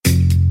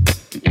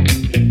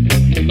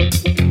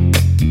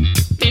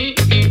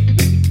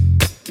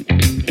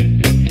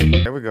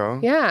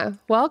Yeah,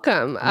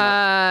 welcome.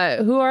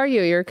 Who are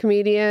you? You're a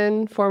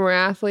comedian, former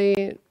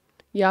athlete,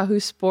 Yahoo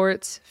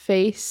Sports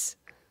face,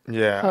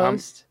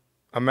 host.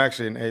 I'm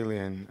actually an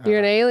alien. You're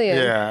an alien?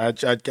 Yeah,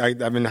 I've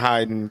been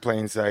hiding in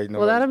plain sight.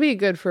 Well, that'll be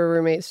good for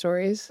roommate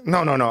stories. No.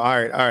 All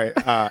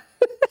right.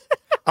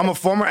 I'm a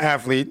former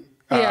athlete.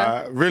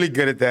 Really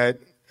good at that.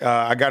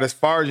 I got as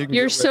far as you can.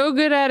 You're so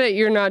good at it,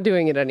 you're not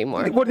doing it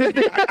anymore.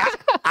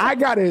 I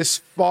got as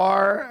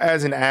far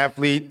as an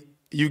athlete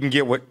you can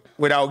get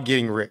without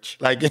getting rich.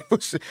 Like it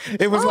was like,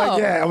 it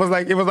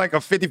was like a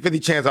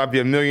 50-50 chance I'd be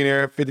a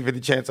millionaire,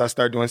 50-50 chance I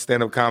start doing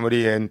stand-up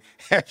comedy, and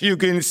you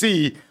can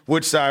see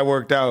which side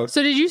worked out.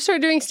 So did you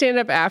start doing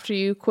stand-up after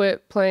you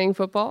quit playing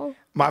football?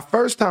 My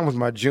first time was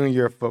my junior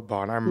year of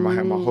football, and I remember I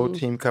had my whole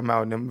team come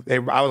out, and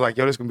I was like,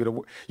 yo, this is going to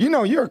be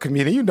you're a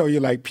comedian.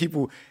 You're like,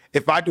 people,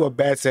 if I do a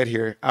bad set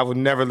here, I would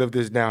never live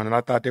this down. And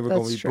I thought they were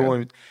going to be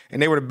booing.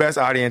 And they were the best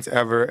audience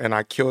ever, and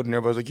I killed, and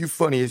everybody was like, you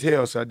funny as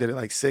hell. So I did it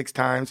like 6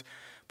 times.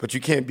 But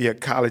you can't be a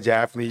college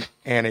athlete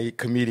and a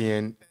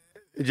comedian.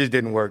 It just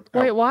didn't work.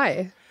 Wait,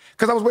 why?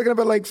 Because I was waking up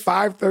at like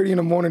 5:30 in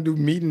the morning to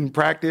do meeting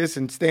practice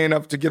and staying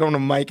up to get on the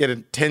mic at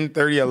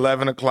 10:30,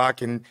 11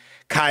 o'clock in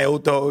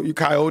Caliocho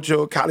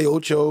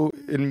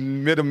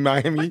in mid of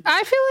Miami.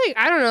 I feel like,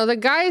 I don't know, the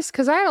guys,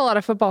 because I had a lot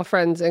of football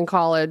friends in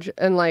college,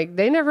 and like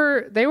they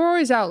were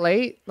always out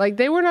late. Like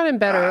they were not in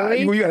bed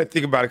early. Well, you got to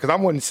think about it, because I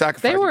wasn't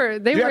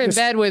sacrificing. They were in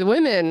bed with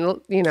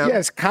women, Yeah,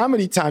 it's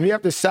comedy time. You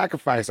have to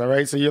sacrifice, all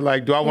right? So you're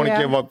like, do I want to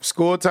give up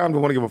school time? Do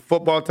I want to give up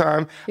football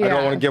time? Or do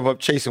I want to give up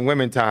chasing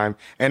women time?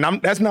 And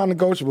that's not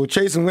negotiable.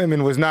 Chasing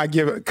women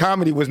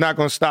comedy was not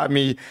going to stop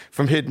me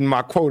from hitting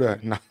my quota.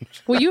 No.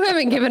 Well, you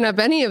haven't given up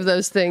any of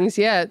those things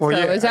yet. Well,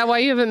 so is that why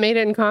you haven't made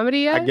it in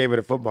comedy yet? I gave it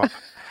a football.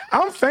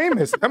 I'm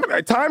famous.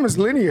 Time is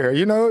linear,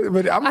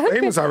 but I'm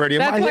famous already.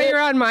 That's why you're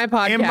on my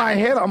podcast. In my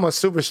head, I'm a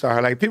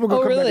superstar. Like people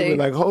go come back and be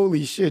like,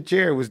 holy shit,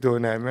 Jared was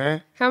doing that,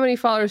 man. How many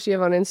followers do you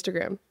have on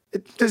Instagram?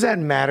 Does that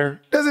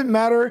matter? Does it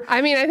matter?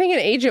 I mean, I think an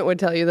agent would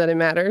tell you that it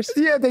matters.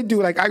 Yeah, they do.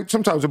 Like,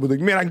 sometimes they'll be like,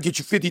 man, I can get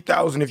you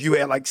 50,000 if you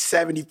had like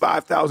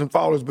 75,000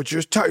 followers, but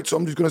you're tight, so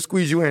I'm just going to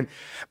squeeze you in.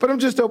 But I'm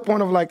just to a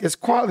point of like, it's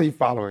quality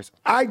followers.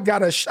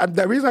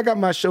 The reason I got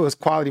my show is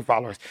quality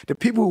followers. The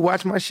people who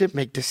watch my shit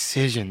make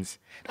decisions.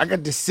 I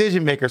got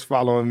decision makers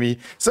following me.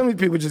 Some of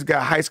these people just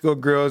got high school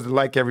girls that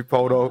like every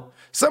photo.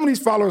 Some of these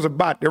followers are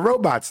bot. They're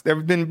robots.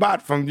 They've been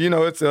bought from,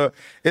 it's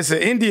an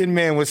Indian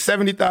man with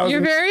 70,000.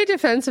 You're very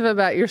defensive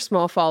about your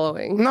small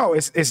following. No,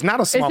 it's not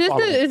a small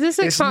following. Is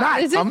this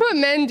what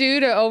men do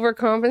to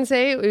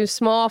overcompensate with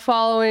small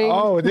following?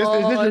 Oh, is this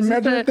your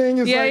measuring thing?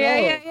 It's yeah.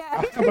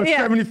 I have a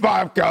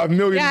 75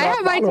 million. Yeah, I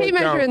have my tape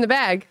measure in the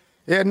bag.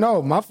 Yeah,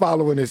 no, my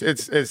following is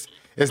it's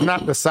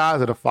not the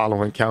size of the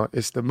following count.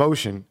 It's the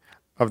motion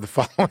of the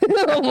following.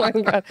 Oh my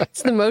God,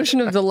 it's the motion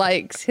of the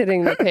likes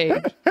hitting the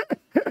page.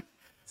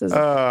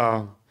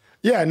 And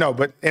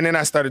then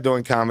I started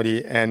doing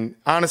comedy, and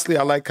honestly,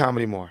 I like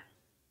comedy more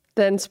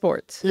than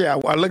sports. Yeah,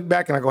 I look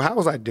back and I go, how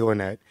was I doing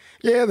that?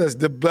 Yeah, there's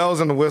the bells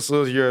and the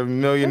whistles. You're a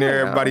millionaire.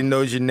 Everybody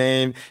knows your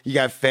name. You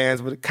got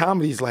fans, but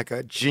comedy is like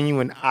a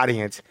genuine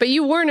audience. But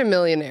you weren't a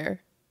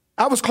millionaire.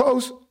 I was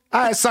close.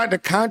 I had signed a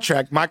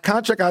contract. My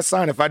contract I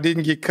signed, if I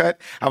didn't get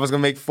cut, I was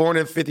going to make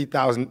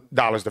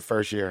 $450,000 the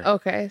first year.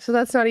 Okay, so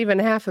that's not even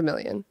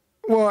 $500,000.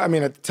 Well, I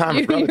mean, at the time,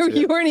 you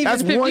weren't even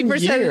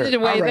 50% of the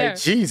way there.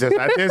 Jesus,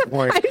 at this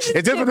point.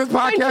 Is this what this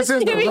podcast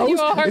is? The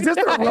roast? Is this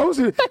the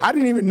roast? I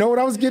didn't even know what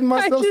I was getting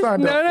myself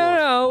signed up for.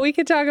 No. We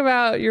can talk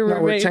about your roommate.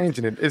 No, we're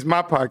changing it. It's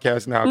my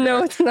podcast now.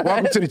 No, guys. it's not.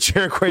 Welcome to the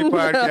QUAY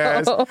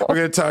podcast. No. We're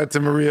going to talk to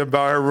Maria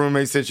about her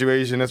roommate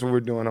situation. That's what we're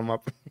doing.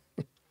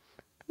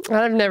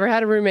 I've never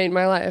had a roommate in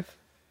my life.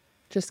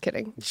 Just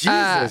kidding.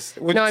 Jesus.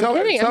 I'm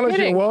kidding. Tell us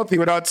you're wealthy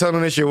without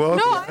telling us you're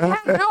wealthy.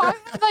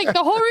 Like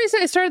the whole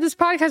reason I started this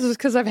podcast was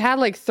because I've had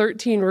like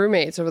 13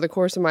 roommates over the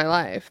course of my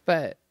life,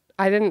 but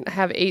I didn't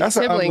have 8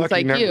 siblings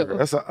like number. you.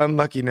 That's an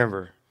unlucky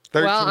number.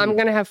 13. Well, I'm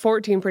going to have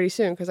 14 pretty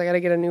soon because I got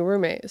to get a new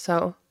roommate.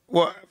 So.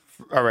 Well,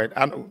 all right.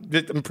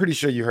 I'm pretty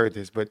sure you heard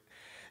this, but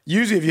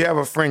usually if you have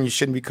a friend, you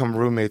shouldn't become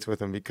roommates with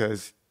them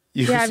because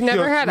I've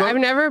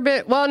never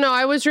been. Well, no,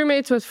 I was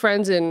roommates with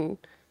friends in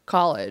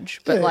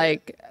college, but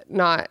like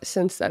not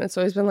since then. It's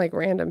always been like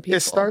random people. It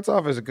starts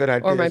off as a good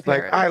idea. Or my it's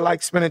like, I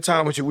like spending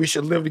time with you. We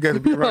should live together,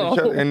 be around each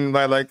other. And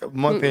by like a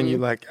month in, you're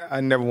like, I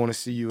never want to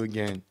see you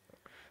again.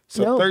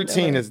 So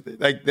 13 is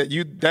like that.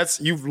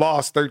 You've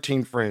lost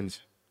 13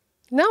 friends.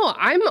 No,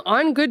 I'm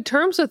on good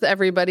terms with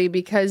everybody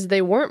because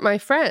they weren't my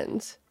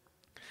friends.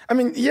 I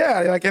mean,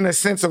 yeah, like in a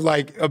sense of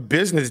like a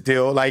business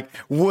deal, like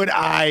would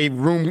I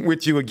room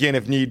with you again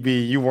if need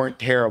be? You weren't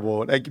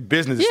terrible, like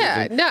business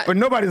decision. No. But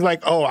nobody's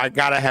like, oh, I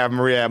gotta have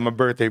Maria at my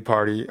birthday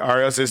party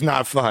or else it's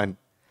not fun.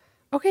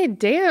 Okay,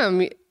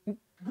 damn.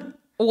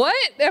 What?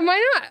 Am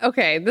I not?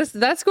 Okay,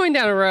 that's going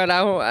down a road.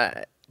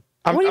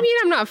 What do you mean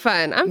I'm not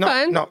fun? I'm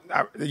fun. No,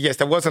 yes,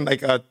 that wasn't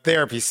like a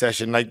therapy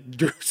session, like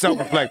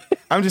self-reflect.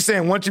 I'm just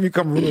saying once you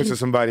become roommates with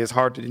somebody, it's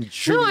hard to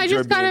enjoy. No, I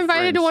just got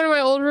invited to one of my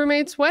old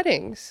roommates'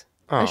 weddings.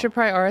 Oh. I should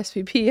probably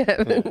RSVP. I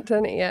haven't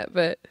done it yet,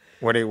 but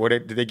Where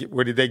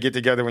did they get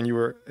together when you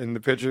were in the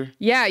picture?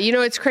 Yeah,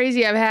 it's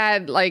crazy. I've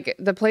had, like,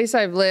 the place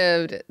I've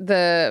lived,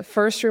 the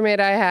first roommate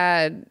I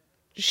had,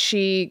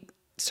 she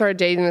started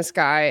dating this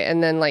guy,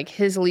 and then, like,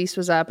 his lease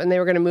was up, and they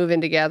were going to move in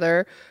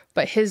together,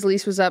 but his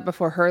lease was up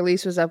before her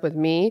lease was up with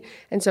me,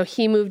 and so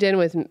he moved in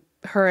with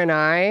her and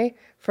I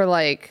for,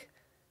 like,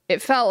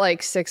 it felt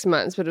like 6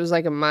 months, but it was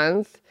like a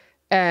month,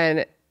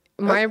 and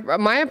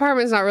my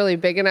apartment's not really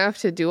big enough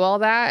to do all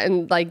that,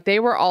 and, like, they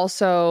were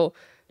also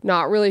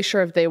not really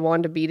sure if they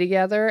wanted to be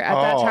together at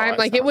that time.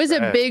 Like, it was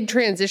a big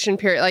transition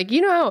period. Like,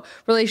 you know how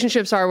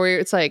relationships are where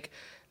it's like,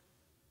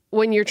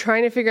 when you're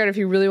trying to figure out if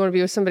you really want to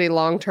be with somebody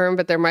long term,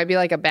 but there might be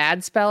like a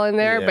bad spell in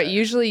there, but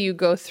usually you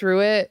go through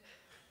it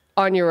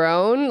on your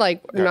own,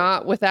 like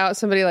not without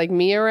somebody like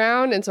me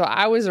around. And so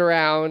I was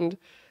around,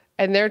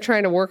 and they're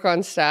trying to work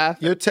on stuff.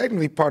 You're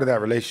technically part of that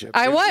relationship.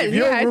 I was,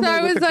 yeah. So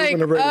I was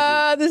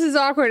like, this is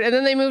awkward. And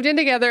then they moved in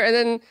together, and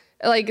then,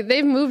 like,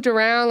 they've moved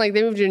around, like,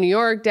 they moved to New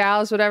York,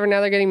 Dallas, whatever. Now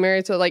they're getting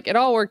married. So, like, it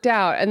all worked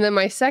out. And then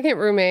my second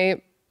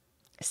roommate,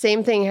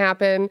 same thing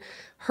happened.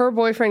 Her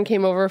boyfriend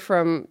came over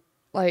from,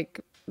 like,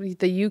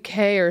 the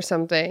UK or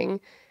something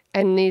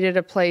and needed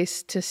a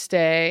place to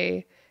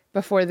stay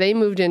before they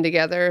moved in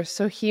together.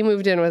 So he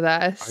moved in with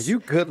us. Are you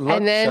good luck?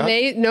 And then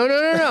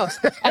no.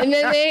 and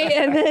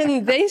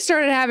then they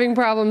started having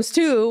problems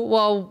too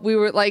while we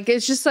were, like,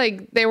 it's just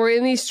like they were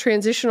in these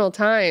transitional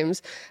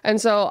times.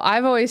 And so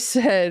I've always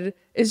said,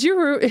 is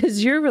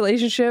your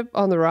relationship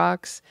on the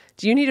rocks?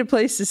 Do you need a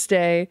place to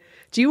stay?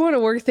 Do you want to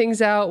work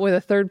things out with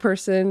a third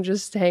person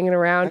just hanging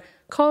around?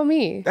 Call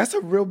me. That's a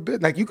real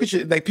bit. Like,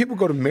 like, people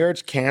go to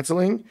marriage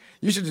counseling.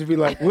 You should just be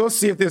like, we'll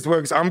see if this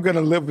works. I'm going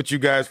to live with you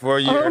guys for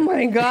a year. Oh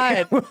my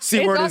God. We'll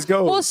see where this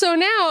goes. Well, so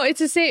now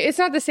it's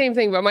not the same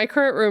thing, but my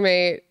current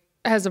roommate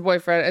has a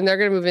boyfriend and they're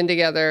going to move in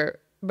together,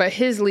 but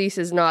his lease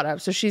is not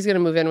up. So she's going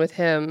to move in with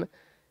him.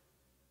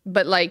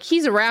 But, like,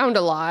 he's around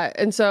a lot.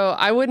 And so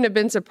I wouldn't have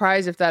been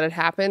surprised if that had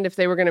happened, if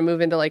they were going to move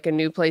into, like, a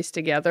new place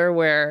together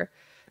where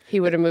he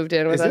would have moved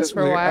in with us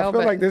for a while. I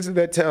feel like this is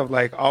that tale of,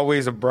 like,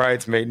 always a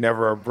bridesmaid,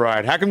 never a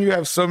bride. How come you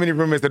have so many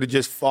roommates that are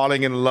just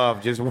falling in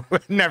love just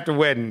wedding after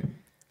wedding?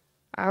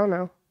 I don't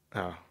know.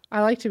 Oh.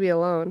 I like to be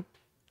alone.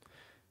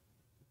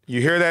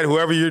 You hear that?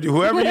 Whoever you're dating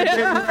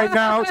right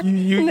now,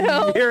 you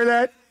hear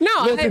that? No,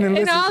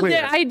 listen,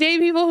 I date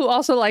people who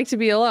also like to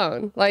be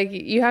alone. Like,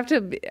 you have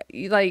to,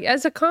 like,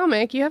 as a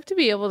comic, you have to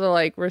be able to,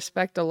 like,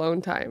 respect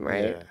alone time,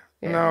 right? Yeah.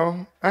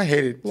 No, I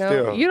hate it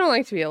still. You don't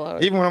like to be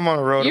alone. Even when I'm on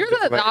the road. You're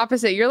the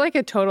opposite. You're like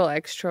a total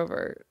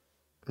extrovert.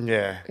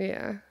 Yeah.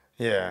 Yeah.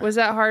 Yeah. Was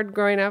that hard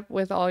growing up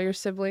with all your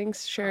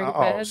siblings sharing a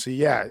bed? So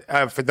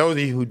yeah. For those of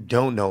you who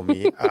don't know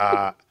me,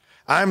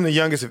 I'm the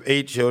youngest of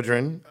 8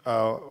 children.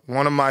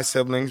 One of my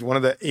siblings, one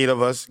of the 8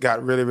 of us,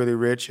 got really, really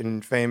rich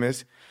and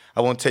famous.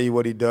 I won't tell you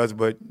what he does,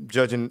 but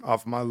judging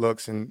off my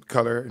looks and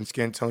color and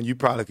skin tone, you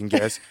probably can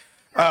guess.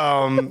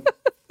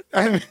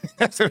 I mean,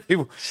 that's what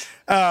people.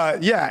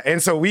 Yeah, and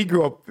so we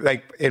grew up,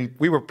 like, and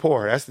we were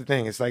poor. That's the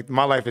thing. It's like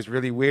my life is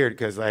really weird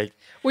because, like,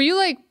 were you,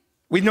 like,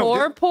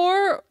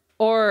 poor,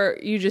 or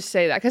you just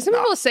say that? Because some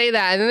people say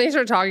that and then they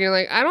start talking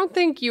like, I don't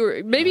think you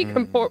were maybe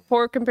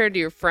poor compared to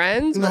your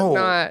friends, but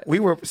not. We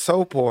were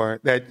so poor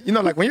that,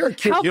 like, when you're a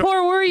kid, how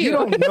poor were you? You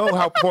don't know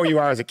how poor you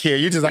are as a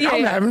kid. You're just like,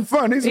 I'm having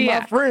fun. These are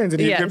my friends,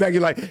 and you get back,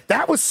 you're like,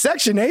 that was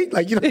Section 8,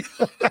 like, you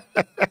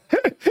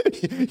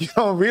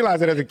don't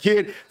realize it as a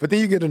kid, but then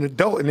you get an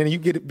adult, and then you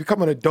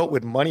become an adult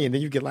with money, and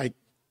then you get like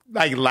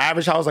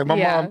lavish house. Like my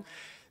mom,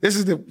 this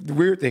is the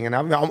weird thing, and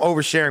I'm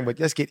oversharing, but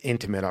let's get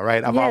intimate, all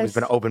right? I've always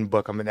been an open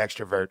book. I'm an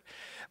extrovert.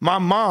 My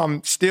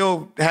mom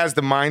still has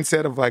the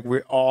mindset of, like,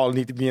 we all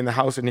need to be in the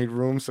house and need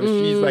room, so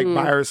she's like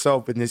by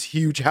herself in this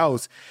huge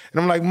house,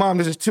 and I'm like, Mom,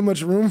 there's just too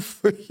much room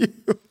for you.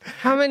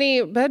 How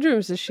many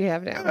bedrooms does she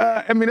have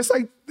now? I mean, it's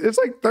like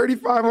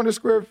 3,500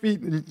 square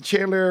feet in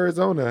Chandler,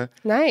 Arizona.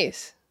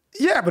 Nice.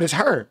 Yeah, but it's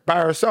her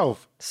by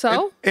herself.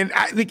 So? And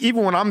I think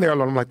even when I'm there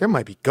alone, I'm like, there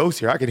might be ghosts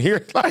here. I can hear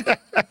it.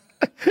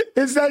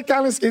 It's that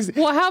kind of...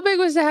 Well, how big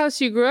was the house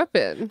you grew up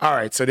in? All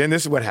right, so then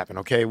this is what happened,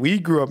 okay? We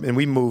grew up and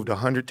we moved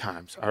 100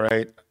 times, all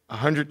right?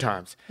 100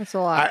 times. That's a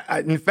lot.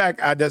 In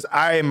fact,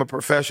 I am a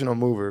professional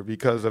mover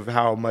because of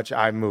how much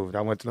I moved.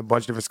 I went to a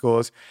bunch of different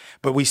schools,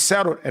 but we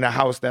settled in a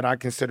house that I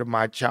considered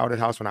my childhood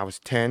house when I was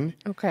 10.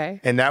 Okay.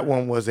 And that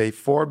one was a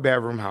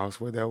 4-bedroom house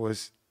where there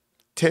was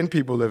 10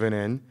 people living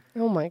in.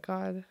 Oh, my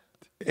God.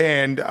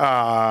 And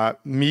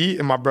me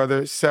and my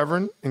brother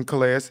Severin in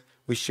Calais,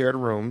 we shared a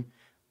room.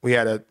 Me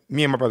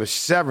and my brother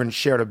Severin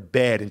shared a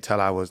bed until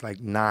I was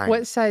like 9.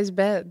 What size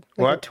bed?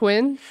 Like a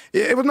twin?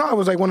 It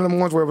was like one of them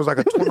ones where it was like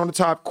a twin on the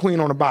top, queen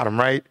on the bottom,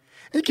 right?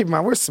 And you keep in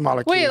mind, we're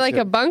smaller kids. Wait, like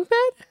a bunk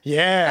bed?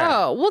 Yeah.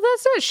 Oh, well,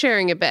 that's not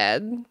sharing a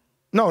bed.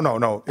 No.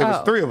 It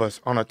was 3 of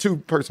us on a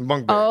 2-person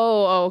bunk bed.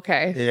 Oh,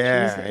 okay.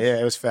 Yeah, Jesus.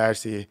 Yeah, it was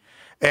fancy.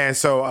 And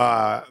so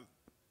I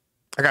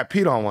got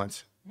peed on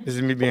once. This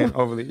is me being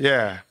overly,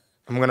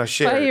 I'm going to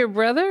share. By your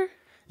brother?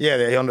 Yeah,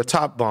 they're on the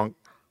top bunk.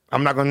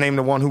 I'm not going to name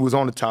the one who was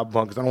on the top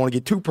bunk because I don't want to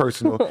get too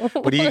personal.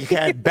 But he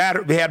had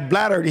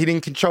bladder. He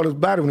didn't control his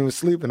bladder when he was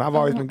sleeping. I've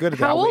always been good at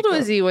that. How old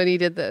was he when he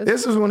did this?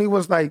 This was when he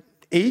was like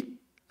 8.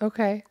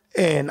 Okay.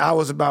 And I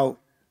was about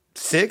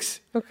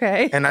 6.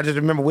 Okay. And I just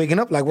remember waking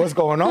up like, what's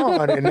going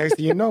on? And next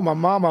thing you know, my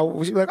mom,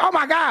 she was like, oh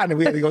my God. And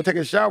we had to go take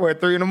a shower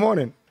at 3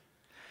 a.m.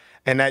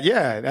 And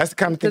that's the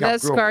kind of thing. Did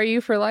that scar you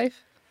for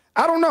life?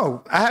 I don't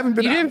know. I haven't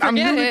been. You didn't I'm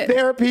forget new it. to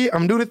therapy.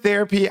 I'm new to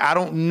therapy. I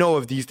don't know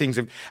if these things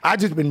have. I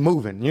just been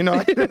moving.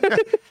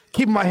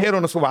 Keeping my head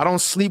on the swivel. I don't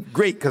sleep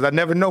great because I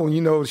never know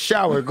when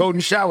golden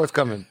shower's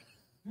coming.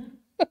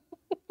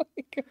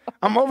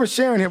 I'm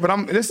oversharing here,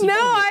 but this is.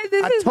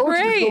 I told you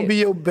this is gonna be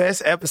your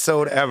best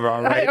episode ever.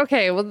 All right.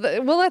 Okay. Well,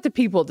 we'll let the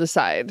people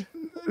decide.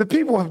 The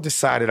people have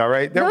decided, all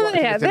right? They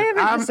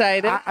haven't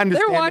decided.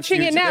 They're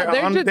watching it now.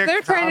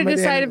 They're trying to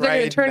decide if they're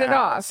going to turn it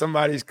off.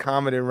 Somebody's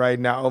commenting right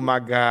now, oh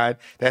my God,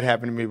 that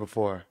happened to me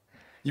before.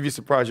 You'd be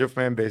surprised your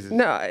fan base is.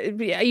 No,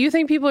 you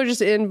think people are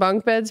just in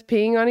bunk beds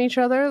peeing on each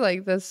other?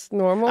 Like, that's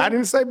normal? I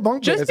didn't say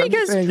bunk beds. I'm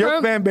just saying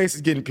your fan base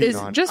is getting peed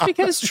on. Just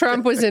because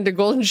Trump was into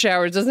golden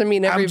showers doesn't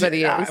mean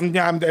everybody is.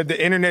 The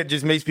internet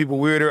just makes people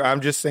weirder. I'm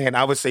just saying,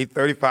 I would say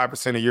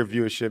 35% of your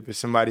viewership is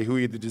somebody who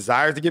either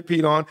desires to get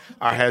peed on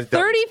or has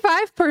done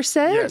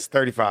 35%? Yes,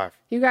 35.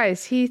 You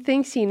guys, he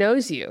thinks he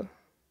knows you.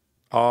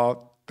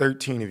 All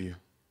 13 of you.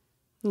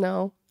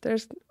 No,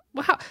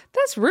 wow,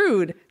 that's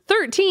rude.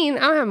 13,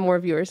 I'll have more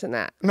viewers than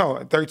that. No,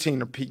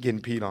 13 are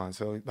getting peed on.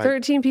 So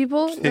 13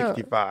 people?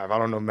 65. No. I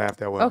don't know math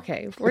that well.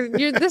 Okay.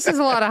 This is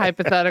a lot of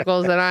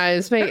hypotheticals, and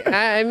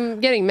I'm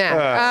getting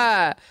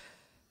math.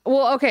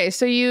 Well, okay,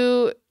 so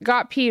you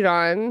got peed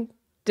on.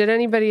 Did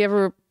anybody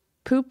ever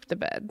poop the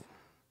bed?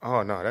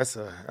 Oh, no. I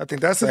think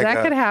that's like...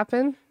 That could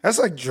happen. That's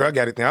like drug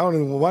addicting.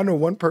 I know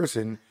one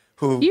person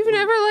who... You've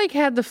never,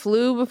 had the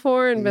flu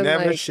before and been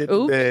never shit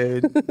the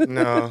bed.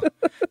 No.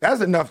 That's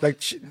enough.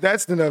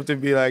 That's enough to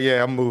be like,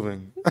 yeah, I'm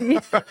moving.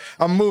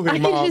 I'm moving,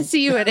 Mom. I can just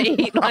see you at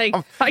 8. I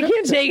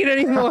can't take it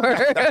anymore.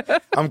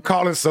 I'm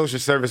calling social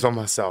service on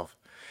myself.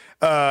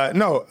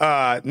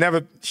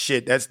 Never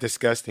shit. That's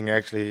disgusting,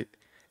 actually.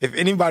 If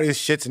anybody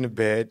shits in the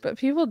bed... But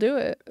people do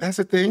it. That's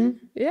a thing?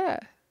 Yeah.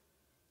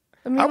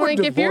 I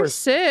mean, if you're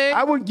sick...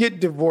 I would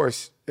get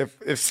divorced if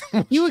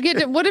someone... You would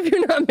get... What if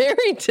you're not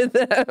married to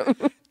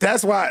them?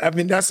 That's why... I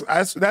mean, that's...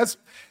 I've had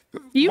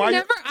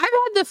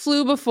the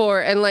flu before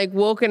and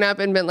woken up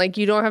and been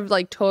you don't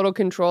have total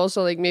control,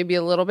 so maybe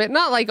a little bit,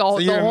 not the whole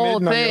thing. So you're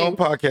admitting on your own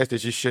podcast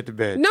that you shit the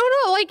bed. No,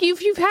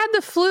 if you've had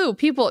the flu,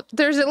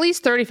 there's at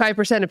least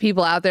 35% of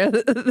people out there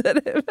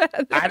that have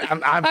had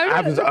that.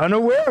 I was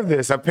unaware of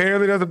this.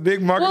 Apparently there's a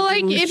big market for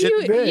people who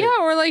shit the bed. Yeah,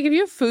 or if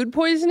you have food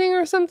poisoning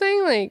or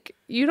something,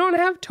 you don't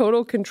have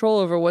total control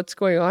over what's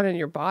going on in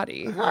your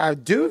body. I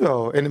do,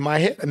 though. And in my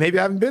head, maybe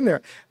I haven't been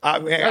there.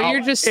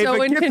 You're just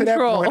so in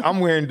control. Point,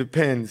 I'm wearing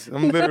Depends.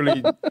 I'm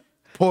literally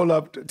pull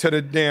up to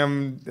the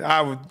damn...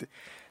 I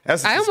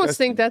almost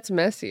think that's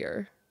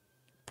messier.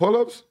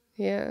 Pull-ups?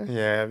 Yeah.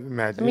 Yeah,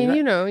 imagine. I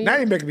mean, now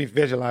you're making me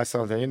visualize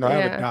something. I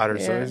have a daughter,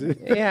 so is it?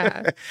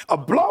 Yeah. A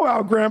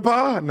blowout,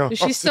 Grandpa? No. Is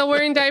she still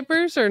wearing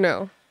diapers or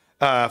no?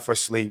 For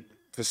sleep.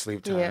 For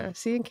sleep time. Yeah,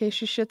 see, in case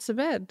she shits the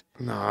bed.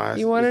 No,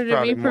 you wanted to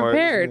be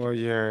prepared. More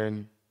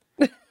urine.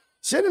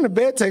 Shit in the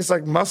bed takes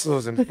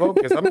muscles and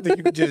focus. I don't think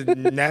you can just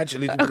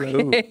naturally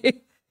do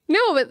it.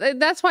 No, but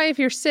that's why if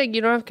you're sick,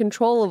 you don't have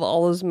control of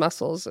all those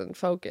muscles and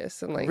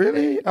focus and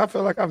Really? I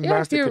feel like I've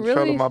mastered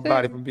control of my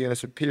body from being a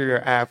superior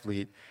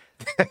athlete.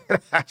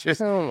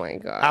 Oh my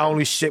God. I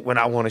only shit when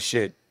I want to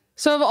shit.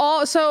 So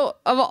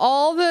of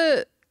all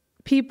the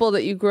people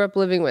that you grew up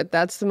living with,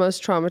 that's the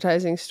most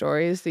traumatizing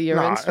story, is the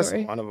urine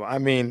story? That's one of them. I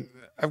mean,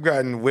 I've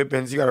gotten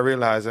whippings. You got to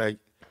realize,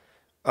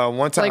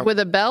 one time... with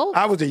a belt?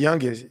 I was the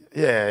youngest.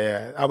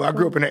 Yeah. I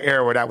grew up in an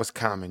era where that was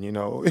common,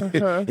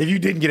 If you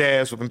didn't get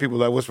ass whipping, people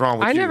were like, what's wrong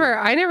with you?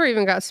 I never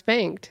even got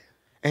spanked.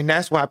 And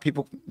that's why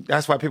people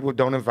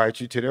don't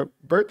invite you to their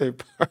birthday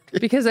party.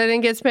 Because I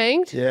didn't get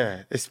spanked?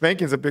 Yeah.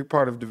 Spanking's a big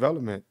part of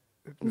development.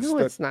 No,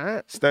 it's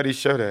not. Studies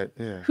show that,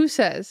 yeah. Who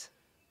says?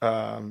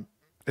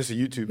 It's a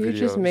YouTube video. You're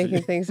just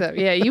making things up.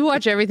 Yeah, you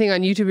watch everything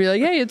on YouTube. You're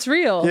like, hey, it's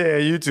real. Yeah,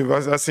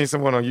 YouTube. I seen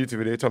someone on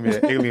YouTube. They told me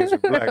that aliens were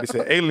black. They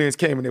said aliens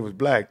came and it was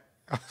black.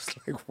 I was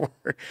like, what?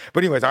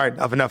 But anyways, all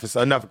right, enough. It's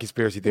enough of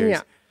conspiracy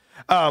theories.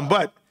 Yeah.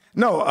 But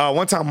no,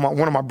 one time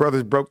one of my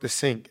brothers broke the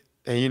sink.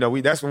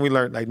 And, that's when we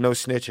learned, no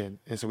snitching.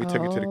 And so we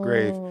took it to the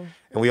grave.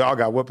 And we all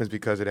got whoopings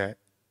because of that.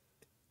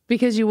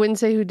 Because you wouldn't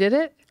say who did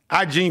it?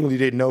 I genuinely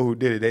didn't know who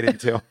did it. They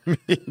didn't tell me.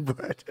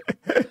 But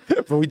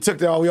we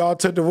all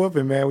took the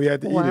whooping, man. We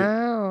had to eat it.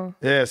 Wow.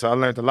 Yeah, so I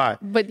learned a lot.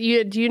 But do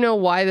you know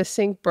why the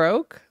sink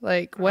broke?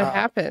 What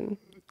happened?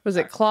 Was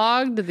it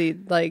clogged? Did they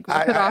rip it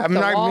off the wall? I'm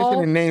not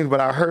mentioning names, but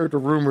I heard the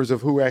rumors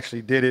of who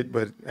actually did it.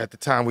 But at the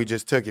time we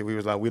just took it, we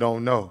was like, we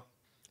don't know.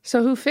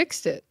 So who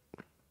fixed it?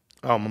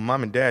 Oh, my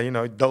mom and dad,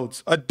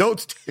 adults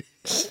adults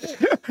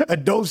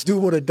do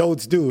what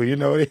adults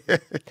do,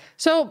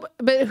 So,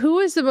 but who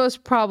is the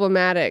most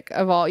problematic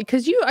of all?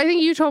 Because I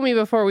think you told me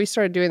before we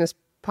started doing this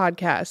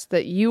podcast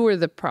that you were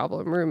the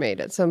problem roommate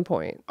at some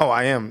point. Oh,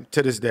 I am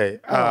to this day.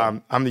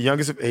 I'm the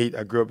youngest of 8.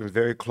 I grew up in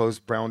very close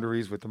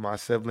boundaries with my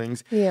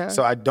siblings. Yeah.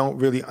 So I don't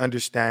really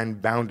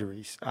understand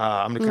boundaries.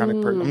 I'm the kind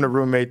of person, I'm the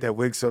roommate that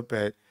wakes up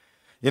at,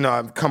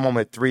 I come home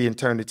at 3 and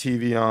turn the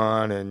TV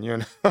on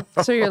and,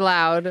 So you're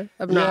loud,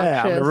 obnoxious.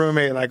 Yeah, I'm the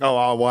roommate like, oh,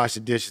 I'll wash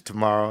the dishes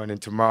tomorrow. And then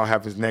tomorrow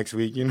happens next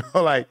week,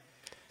 like.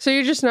 So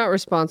you're just not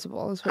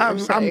responsible, is what you're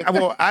saying.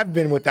 Well, I've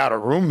been without a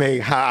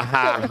roommate,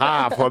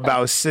 for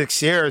about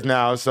 6 years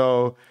now.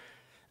 So,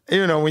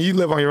 when you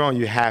live on your own,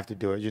 you have to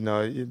do it, in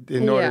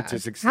order to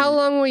succeed. How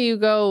long will you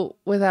go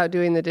without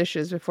doing the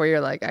dishes before you're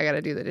like, I got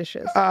to do the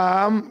dishes?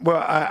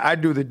 Well, I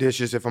do the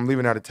dishes. If I'm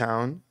leaving out of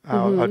town,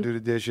 I'll do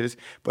the dishes.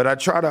 But I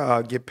try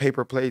to get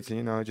paper plates,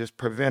 just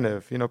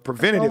preventative care.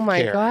 Oh,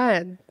 my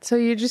God. So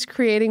you're just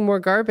creating more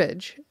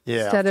garbage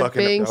instead of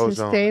being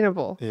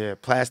sustainable. Yeah,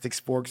 plastic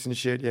sporks and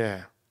shit,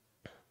 yeah.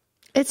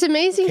 It's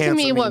amazing to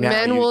me what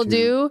men will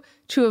do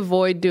to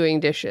avoid doing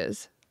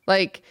dishes.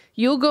 Like,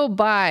 you'll go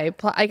buy,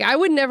 I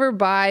would never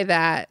buy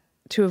that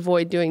to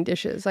avoid doing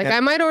dishes. Like, I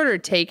might order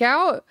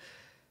takeout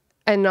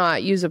and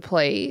not use a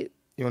plate.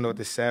 You want to know what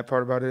the sad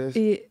part about it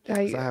is?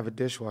 I have a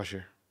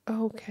dishwasher.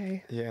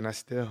 Okay. Yeah, and I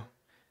still...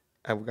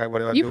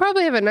 You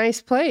probably have a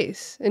nice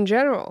place in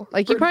general.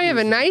 Like, you probably have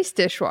a nice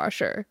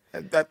dishwasher.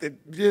 It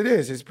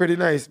is. It's pretty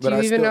nice. But Do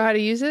you even know how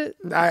to use it?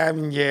 I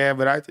mean, yeah,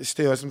 but I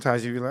still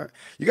sometimes you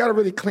got to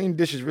really clean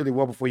dishes really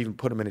well before you even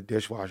put them in the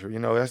dishwasher.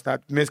 That's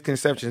not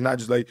misconception. It's not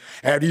just like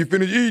after you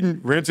finish eating,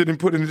 rinse it and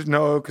put it in.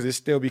 No, because it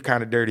still be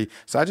kind of dirty.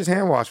 So I just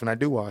hand wash when I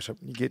do wash.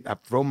 I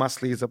roll my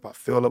sleeves up. I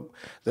fill up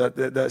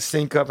the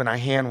sink up and I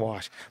hand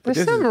wash. But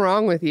there's something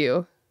wrong with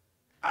you.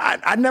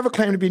 I never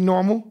claimed to be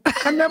normal.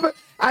 I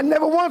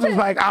never once was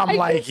like, I'm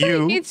like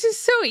you. It's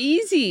just so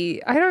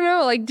easy. I don't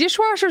know. Like,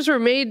 dishwashers were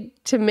made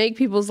to make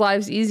people's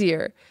lives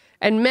easier.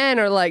 And men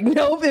are like,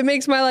 nope, it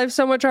makes my life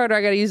so much harder.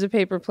 I got to use a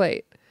paper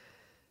plate.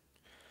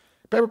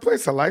 Paper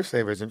plates are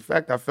lifesavers. In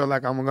fact, I feel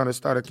like I'm going to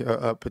start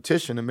a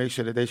petition to make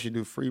sure that they should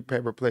do free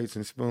paper plates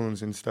and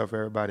spoons and stuff for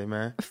everybody,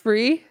 man.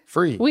 Free?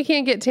 Free. We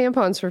can't get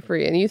tampons for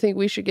free. And you think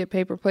we should get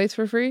paper plates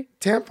for free?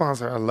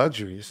 Tampons are a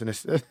luxury.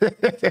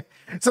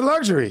 It's a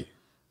luxury.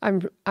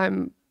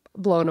 I'm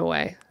blown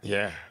away.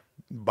 Yeah.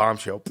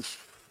 Bombshell.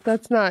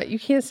 That's not, you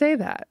can't say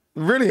that.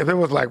 Really, if it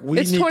was like,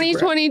 it's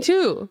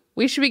 2022.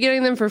 We should be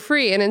getting them for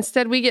free. And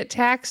instead we get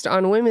taxed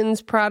on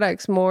women's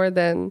products more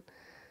than,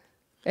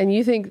 and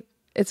you think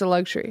it's a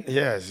luxury.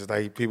 Yeah, it's just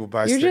like people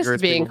buy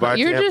stickers, people buy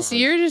tampons.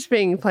 You're just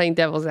playing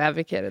devil's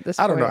advocate at this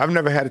point. I don't know. I've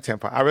never had a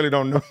tampon. I really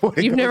don't know what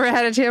it You've never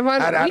had a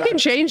tampon? We can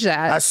change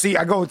that.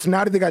 It's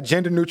now that they got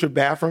gender neutral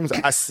bathrooms,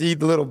 I see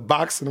the little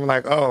box and I'm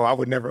like, oh, I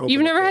would never open it.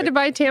 You've never had to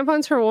buy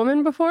tampons for a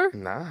woman before?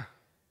 Nah.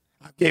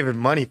 I gave it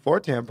money for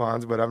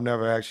tampons, but I've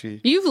never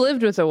actually. You've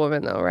lived with a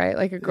woman though, right?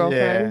 Like a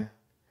girlfriend?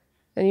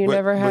 Yeah. And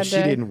never had to. But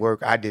she didn't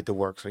work. I did the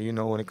work. So,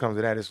 when it comes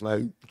to that, it's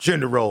like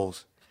gender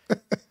roles.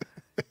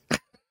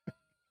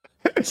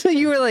 So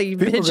you were like,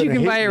 bitch, you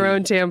can buy your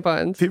own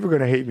tampons. People are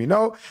going to hate me.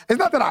 No, it's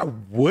not that I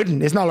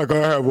wouldn't. It's not like I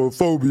have a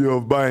phobia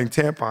of buying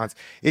tampons.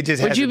 It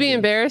just Would you be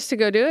embarrassed to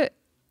go do it?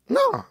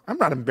 No, I'm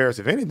not embarrassed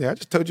of anything. I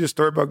just told you a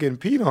story about getting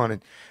peed on.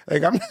 And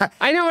like, I'm not.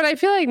 I know, but I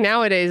feel like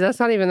nowadays that's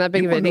not even that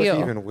big of a deal.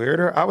 It's even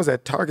weirder. I was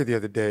at Target the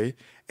other day,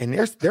 and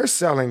they're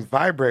selling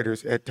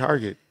vibrators at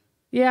Target.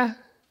 Yeah.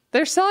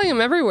 They're selling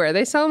them everywhere.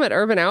 They sell them at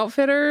Urban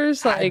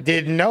Outfitters. I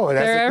didn't know.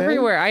 They're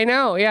everywhere. I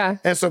know, yeah.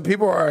 And so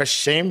people are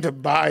ashamed to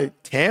buy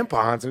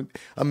tampons.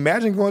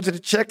 Imagine going to the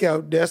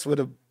checkout desk with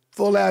a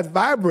full-ass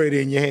vibrator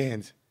in your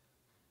hands.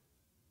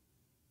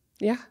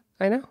 Yeah,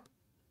 I know.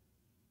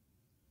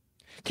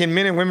 Can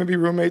men and women be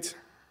roommates?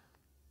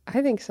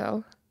 I think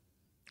so.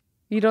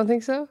 You don't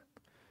think so?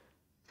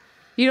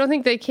 You don't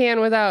think they can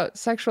without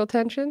sexual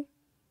tension?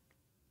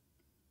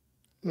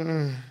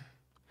 Do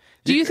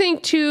you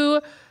think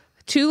two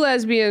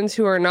lesbians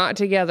who are not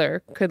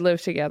together could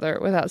live together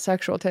without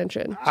sexual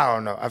tension? I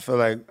don't know. I feel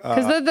like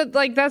because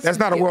that's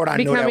not a world I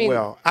know that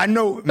well. I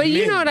know, but men,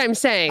 you know what I'm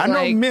saying. I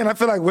know men. I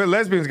feel like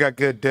lesbians got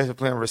good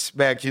discipline,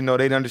 respect.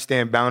 They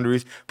understand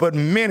boundaries. But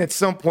men, at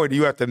some point,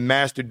 you have to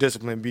master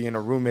discipline. Being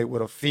a roommate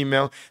with a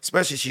female,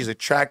 especially if she's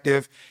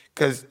attractive.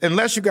 Because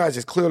unless you guys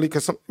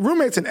because some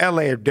roommates in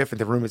LA are different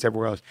than roommates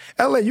everywhere else.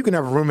 LA, you can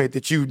have a roommate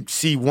that you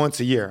see once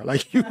a year.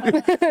 Like you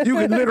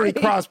can literally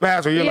cross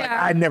paths where you're like,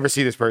 I never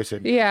see this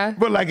person. Yeah.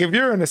 But like if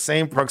you're in the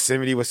same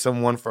proximity with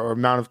someone for an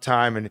amount of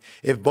time, and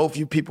if both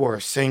you people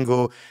are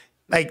single,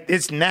 like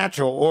it's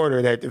natural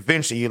order that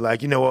eventually you're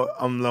like, you know what,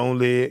 I'm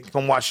lonely.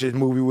 Come watch this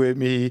movie with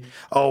me.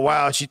 Oh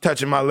wow, she's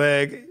touching my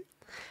leg.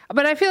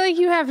 But I feel like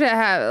you have to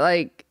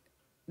have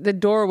the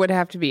door would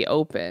have to be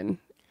open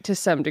to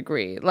some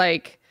degree.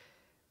 Like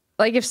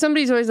if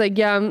somebody's always like,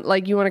 yeah, I'm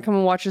like, you want to come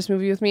and watch this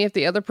movie with me? If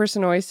the other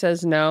person always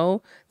says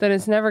no, then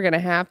it's never going to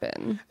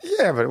happen.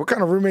 Yeah, but what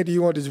kind of roommate do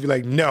you want to just be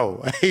like, no,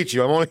 I hate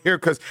you. I'm only here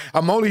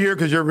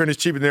because your rent is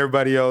cheaper than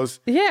everybody else.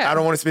 Yeah. I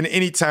don't want to spend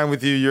any time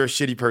with you. You're a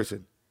shitty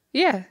person.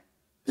 Yeah.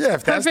 Yeah,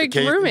 if that's the Perfect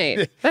case.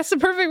 roommate. That's the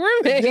perfect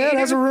roommate. Yeah,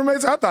 that's what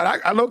roommates. I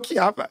thought. I low key.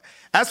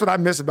 That's what I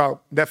miss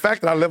about the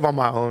fact that I live on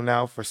my own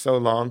now for so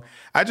long.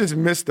 I just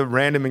miss the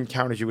random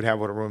encounters you would have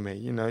with a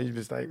roommate. You know, you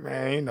just like,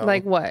 man, you know.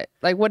 Like what?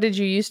 Like what did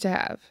you used to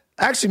have?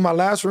 Actually, my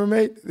last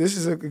roommate, this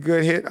is a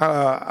good hit.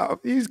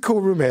 He's a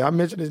cool roommate. I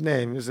mentioned his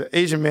name. He's an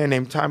Asian man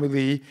named Tommy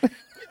Lee. He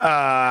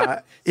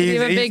have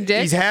a big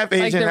dick? He's half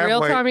Asian, like the half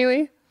real white. Tommy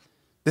Lee?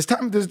 Does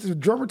the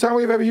drummer Tommy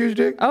Lee have a huge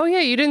dick? Oh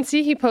yeah, you didn't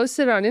see he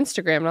posted on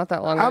Instagram not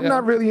that long ago. I'm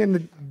not really in the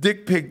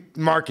dick pic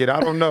market.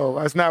 I don't know.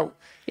 That's not.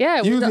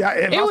 Yeah,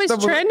 it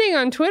was trending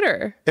on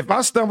Twitter. If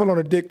I stumble on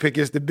a dick pic,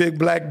 it's the big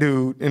black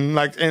dude and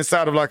like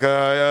inside of like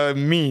a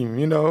meme,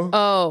 you know?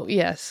 Oh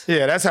yes.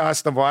 Yeah, that's how I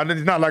stumble.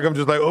 It's not like I'm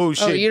just like, oh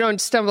shit. Oh, you don't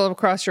stumble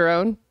across your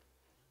own?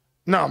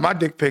 No, my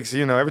dick pics,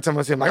 you know, every time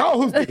I see him, like,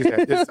 oh, whose dick is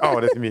that?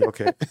 That's me.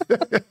 Okay.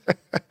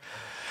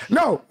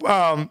 No,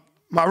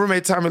 my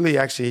roommate Tommy Lee,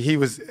 actually,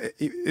 is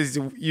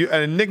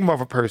an enigma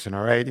of a person.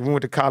 All right, we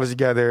went to college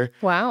together.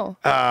 Wow.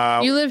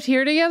 You lived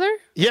here together?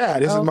 Yeah,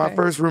 this is my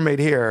first roommate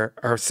here,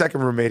 or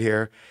second roommate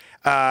here.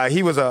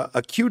 He was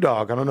a Q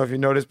dog. I don't know if you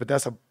noticed, but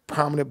that's a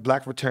prominent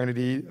black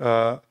fraternity.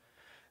 The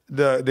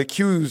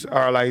Qs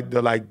are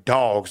like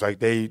dogs, like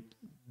they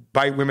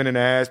bite women in the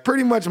ass.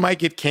 Pretty much might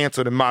get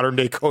canceled in modern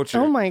day culture.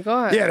 Oh my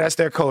God. Yeah, that's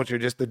their culture,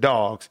 just the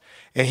dogs.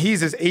 And he's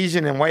this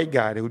Asian and white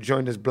guy who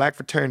joined this black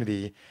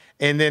fraternity.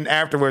 And then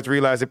afterwards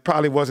realized it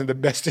probably wasn't the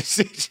best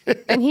decision.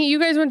 And you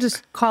guys went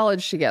to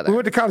college together. We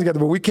went to college together,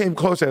 but we came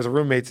closer as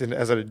roommates and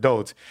as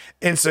adults.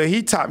 And so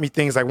he taught me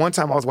things like one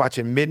time I was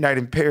watching Midnight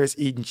in Paris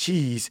eating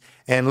cheese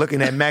and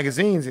looking at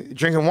magazines,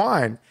 drinking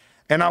wine.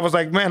 And I was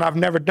like, man, I've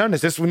never done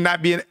this. This would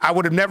not be, I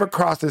would have never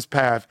crossed this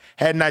path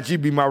had not you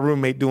be my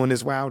roommate doing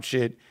this wild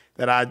shit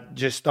that I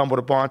just stumbled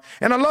upon.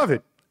 And I love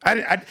it.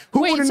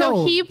 Who Wait, would've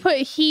so known?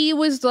 he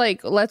was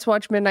like, let's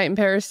watch Midnight in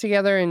Paris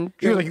together and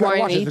He was drink like, you wine gotta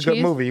and watch it. eat It's a good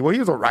cheese? movie. Well, he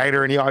was a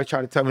writer and he always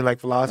tried to tell me like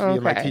philosophy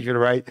and like teach you to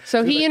write.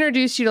 So he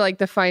introduced you to like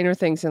the finer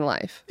things in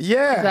life.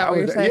 Yeah. Is that what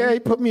you're saying? Yeah, he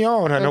put me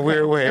on in a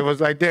weird way. It was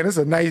like, damn, this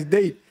is a nice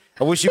date.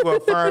 I wish you were a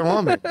fine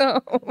woman.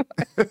 Oh my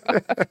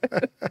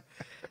God.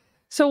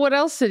 So what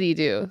else did he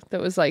do that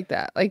was like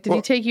that? Like, did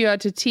he take you out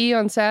to tea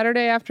on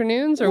Saturday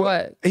afternoons or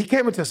what? He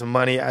came into some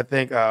money. I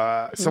think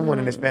someone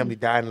in his family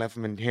died and left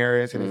him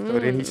inheritance. And so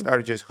then he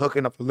started just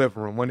hooking up the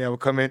living room. One day I would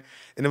come in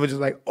and it was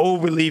just like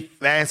overly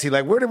fancy.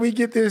 Like, where did we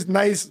get this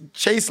nice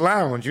Chase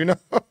lounge, you know?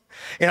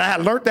 And I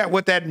had learned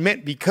what that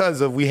meant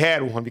because we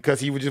had one,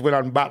 because he would just went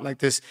out and bought like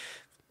this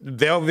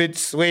velvet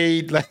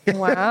suede. Like,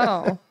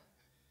 wow.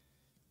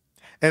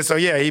 And so,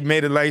 yeah, he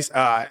made a nice...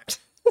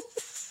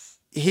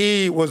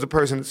 he was the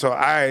person, so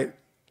as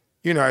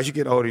you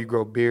get older, you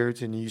grow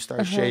beards and you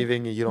start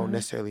shaving and you don't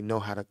necessarily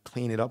know how to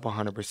clean it up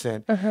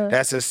 100%.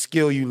 That's a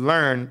skill you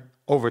learn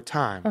over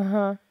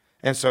time.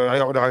 And so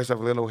I would always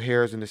have little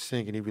hairs in the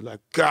sink and he'd be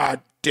like,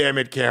 God damn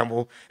it,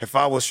 Campbell. If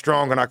I was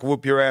strong and I could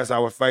whoop your ass, I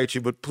would fight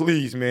you. But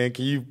please, man,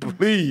 can you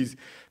please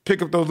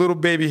pick up those little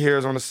baby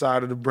hairs on the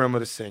side of the brim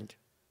of the sink?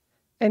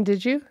 And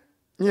did you?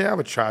 Yeah, I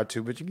would try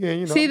to, but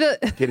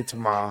get it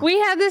tomorrow. We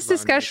had this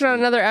discussion on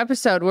another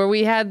episode where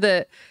we had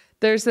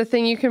there's the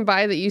thing you can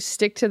buy that you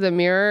stick to the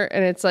mirror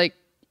and it's like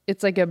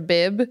a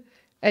bib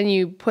and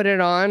you put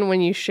it on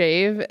when you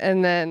shave,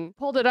 and then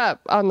pulled it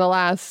up on the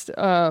last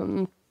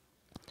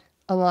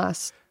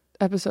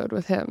episode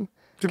with him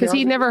because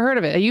he'd never heard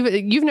of it.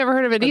 You've never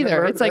heard of it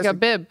either. It's like a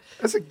bib.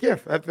 That's a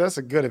gift. That's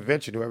a good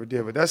invention whoever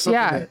did, but that's something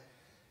that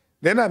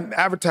they're not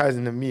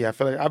advertising to me. I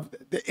feel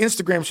like the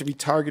Instagram should be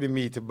targeting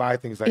me to buy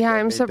things like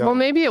that. Well,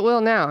 maybe it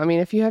will now. I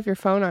mean, if you have your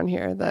phone on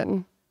here,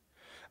 then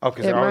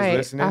because they're always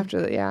listening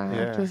after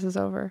this is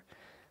over.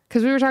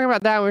 Because we were talking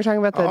about that. We were talking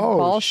about the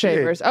ball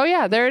shavers. Oh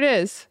yeah, there it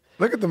is.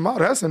 Look at the model.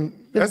 That's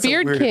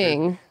Beard a weird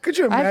King. Thing. Could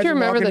you imagine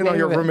walking in on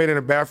your roommate in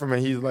the bathroom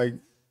and he's like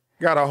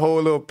got a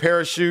whole little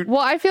parachute?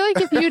 Well, I feel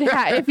like if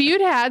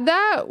you'd had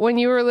that when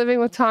you were living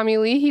with Tommy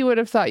Lee, he would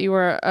have thought you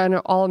were an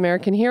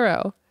all-American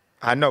hero.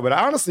 I know, but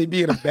honestly,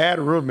 being a bad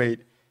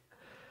roommate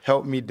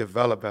helped me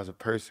develop as a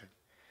person.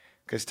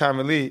 Because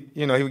Tommy Lee,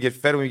 he would get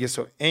fed when he get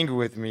so angry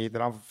with me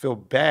that I would feel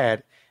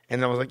bad.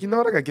 And I was like, you know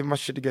what? I got to get my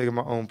shit together in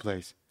my own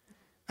place.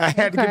 I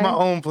had to get my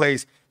own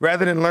place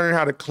rather than learning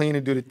how to clean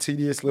and do the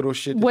tedious little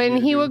shit.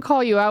 When he would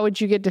call you out,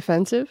 would you get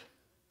defensive?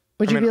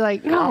 Would you be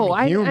like, no,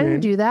 I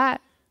didn't do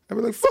that? I'd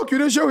be like, fuck you,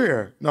 this your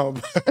hair. No.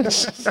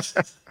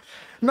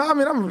 No, I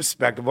mean, I'm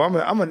respectable.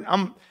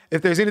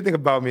 If there's anything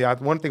about me,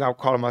 one thing I'll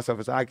call myself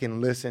is I can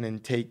listen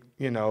and take,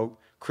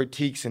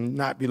 critiques and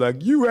not be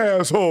like, you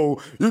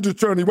asshole, you're just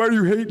trying to, why do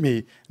you hate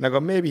me? And I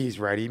go, maybe he's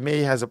right. Maybe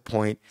he has a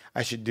point.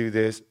 I should do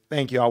this.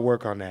 Thank you. I'll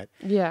work on that.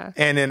 Yeah.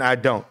 And then I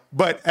don't.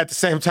 But at the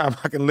same time,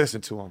 I can listen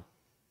to him.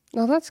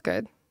 No, that's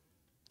good.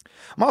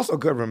 I'm also a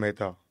good roommate,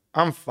 though.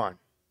 I'm fun.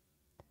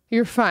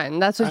 You're fun.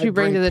 That's what you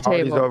bring to the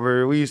table.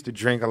 Over. We used to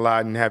drink a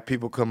lot and have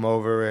people come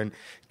over and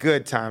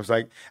good times.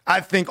 Like,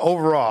 I think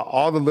overall,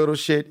 all the little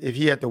shit, if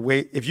you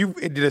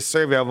did a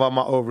survey of all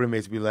my old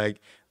roommates, be like,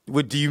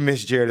 do you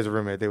miss Jared as a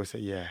roommate? They would say,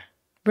 yeah.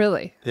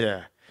 Really?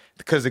 Yeah.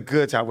 Because the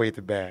goods outweigh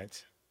the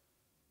bads.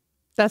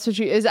 That's what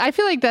I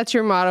feel like that's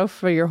your motto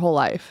for your whole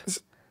life.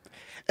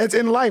 It's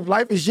in life.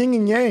 Life is yin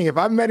and yang. If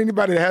I've met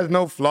anybody that has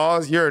no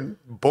flaws, you're a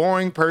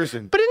boring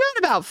person. But it's not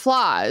about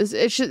flaws.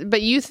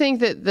 But you think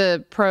that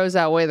the pros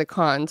outweigh the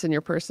cons in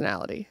your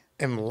personality.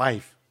 In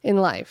life. In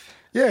life.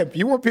 Yeah, if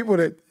you want people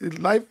that's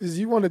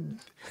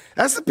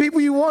the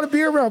people you want to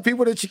be around.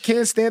 People that you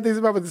can't stand things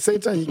about, but at the same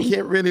time, you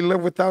can't really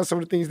live without some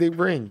of the things they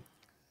bring.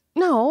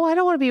 No, I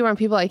don't want to be around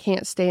people I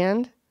can't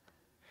stand.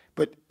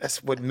 But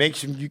that's what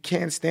makes you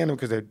can't stand them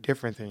because they're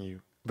different than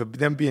you. But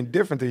them being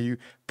different than you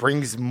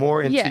brings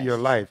more into your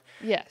life.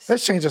 Yes.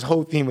 Let's change this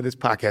whole theme of this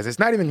podcast. It's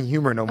not even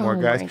humor no more,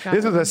 guys. My God.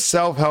 This is a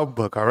self-help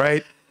book, all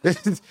right?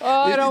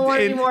 I don't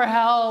want any more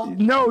help.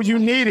 No, you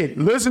need it.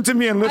 Listen to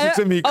me and listen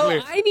to me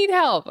clear. I need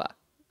help.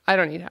 I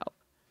don't need help.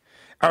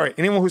 All right.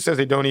 Anyone who says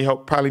they don't need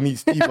help probably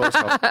needs Steve-O's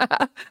help.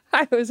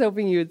 I was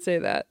hoping you would say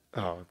that.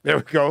 Oh, there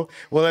we go.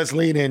 Well, let's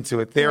lean into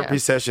it. Therapy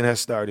session has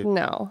started.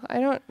 No, I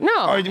don't. No.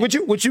 All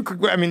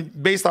right, I mean,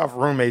 based off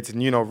roommates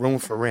and, room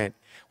for rent,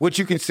 would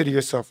you consider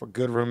yourself a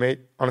good roommate?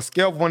 On a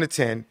scale of 1 to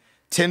 10,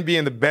 10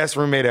 being the best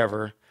roommate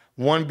ever,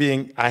 1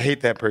 being, I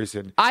hate that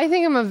person. I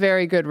think I'm a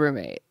very good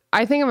roommate.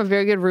 I think I'm a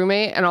very good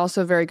roommate and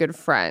also a very good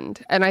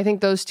friend. And I think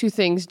those two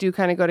things do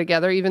kind of go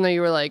together, even though you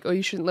were like, oh,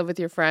 you shouldn't live with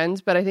your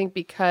friends. But I think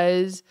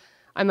because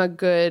I'm a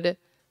good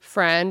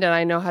friend and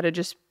I know how to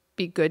just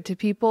be good to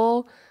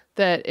people,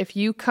 that if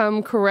you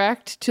come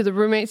correct to the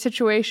roommate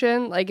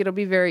situation, like it'll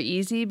be very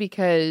easy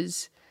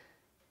because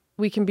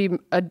we can be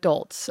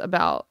adults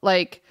about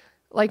like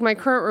my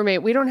current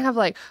roommate. We don't have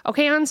like,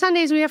 okay, on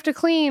Sundays we have to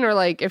clean, or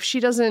like if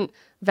she doesn't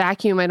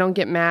vacuum, I don't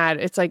get mad.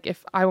 It's like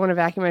if I want to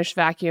vacuum, I just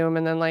vacuum.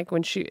 And then like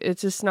when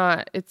it's just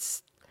not,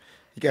 it's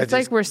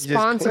like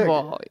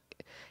responsible.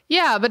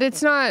 Yeah, but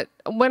it's not,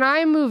 when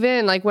I move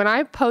in, like when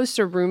I post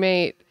a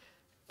roommate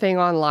thing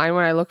online,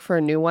 when I look for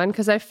a new one,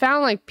 because I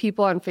found like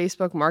people on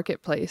Facebook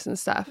Marketplace and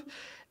stuff,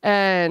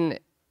 and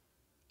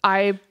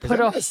I put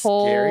a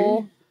whole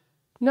scary?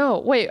 No,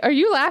 wait, are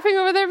you laughing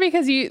over there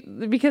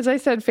because I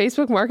said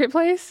Facebook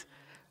Marketplace?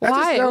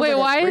 Why? Wait,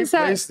 why is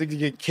that? To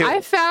get killed.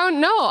 I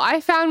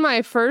found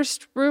my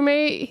first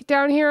roommate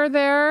down here or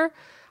there.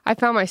 I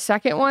found my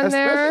second one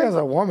there. Especially as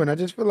a woman, I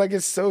just feel like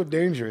it's so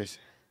dangerous.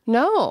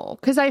 No,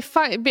 because I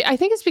think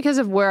it's because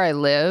of where I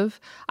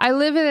live. I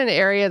live in an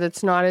area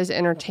that's not as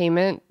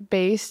entertainment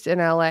based in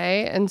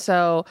LA, and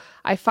so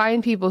I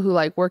find people who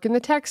like work in the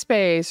tech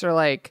space or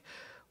like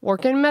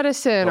work in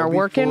medicine or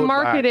work in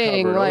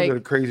marketing. Like, those are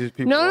the craziest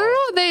people.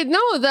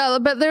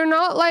 But they're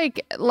not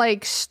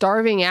like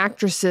starving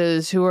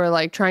actresses who are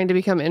like trying to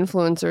become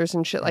influencers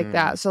and shit like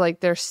that. So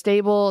like they're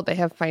stable, they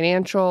have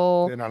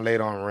financial. They're not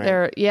late on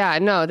rent.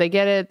 They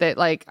get it. That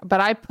like, but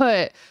I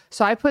put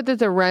that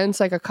the rent's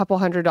like a couple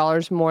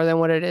 $100 more than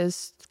what it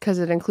is because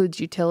it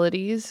includes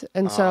utilities.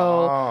 And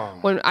so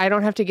when I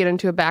don't have to get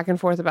into a back and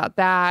forth about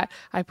that,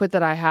 I put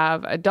that I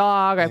have a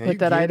dog. I put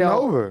that I don't.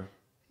 Over.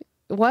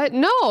 What?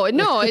 No.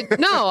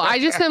 I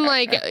just am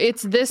like,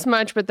 it's this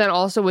much, but then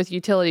also with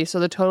utility. So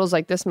the total's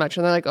like this much.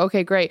 And they're like,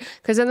 okay, great.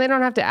 Because then they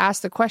don't have to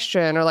ask the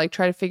question or like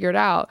try to figure it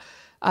out.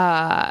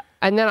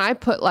 And then I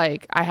put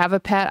like, I have a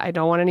pet. I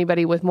don't want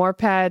anybody with more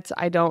pets.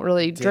 I don't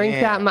really drink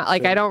that much.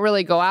 Like, I don't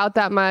really go out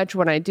that much.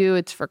 When I do,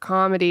 it's for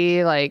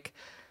comedy. Like,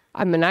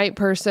 I'm a night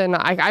person.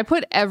 I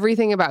put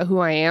everything about who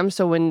I am.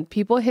 So when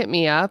people hit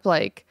me up,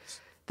 like,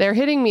 they're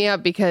hitting me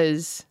up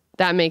because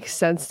that makes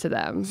sense to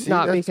them,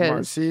 not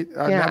because.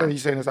 Now that you're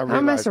saying this, I realize.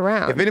 Don't mess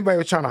around. If anybody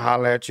was trying to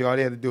holler at you, all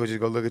they had to do is just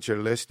go look at your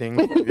listing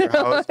of your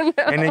house, and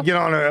then get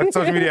on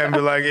social media and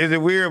be like, "Is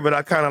it weird?" But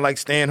I kind of like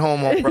staying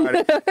home on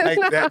Friday.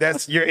 Like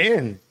that's you're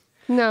in.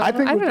 No, I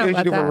think I what don't you know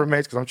should do about for that.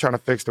 roommates, because I'm trying to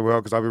fix the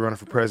world, because I'll be running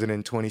for president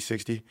in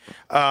 2060.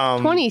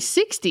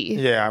 2060.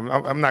 Yeah,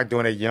 I'm not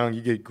doing it young.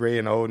 You get gray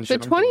and old and So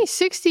shit.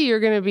 2060,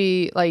 you're gonna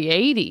be like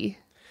 80.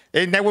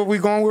 Isn't that what we're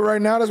going with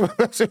right now?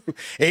 That's what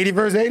 80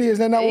 versus 80. Is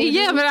that not what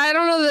Yeah, but I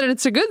don't know that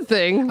it's a good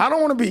thing. I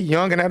don't want to be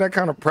young and have that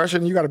kind of pressure,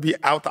 and you got to be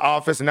out the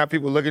office and not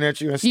people looking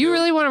at you. And You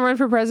really want to run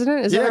for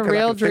president? Is that a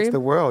real I can fix dream? the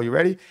world. You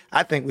ready?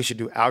 I think we should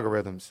do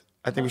algorithms.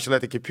 I think we should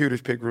let the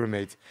computers pick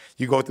roommates.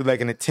 You go through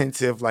like an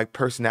intensive like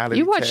personality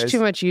You watch test. too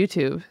much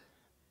YouTube.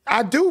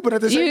 I do, but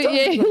at the same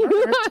time,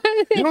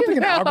 you don't think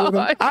an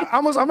algorithm?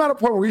 I'm at a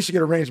point where we should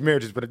get arranged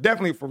marriages, but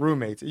definitely for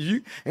roommates.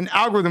 An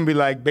algorithm be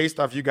like based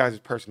off you guys'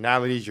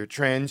 personalities, your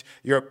trends,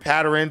 your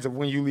patterns of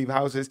when you leave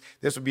houses.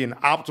 This would be an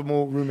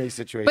optimal roommate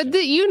situation. But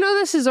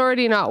this is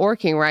already not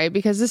working, right?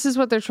 Because this is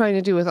what they're trying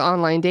to do with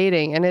online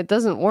dating, and it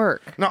doesn't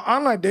work. No,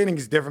 online dating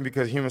is different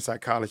because human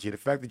psychology. The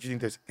fact that you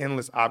think there's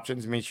endless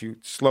options makes you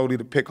slowly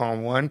to pick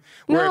on one.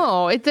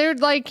 They're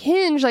like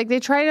Hinge. Like they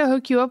try to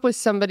hook you up with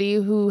somebody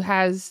who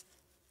has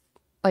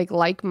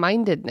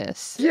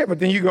like-mindedness. Yeah, but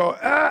then you go,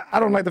 I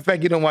don't like the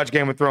fact you don't watch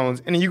Game of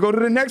Thrones. And then you go to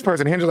the next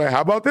person. Hinge is like,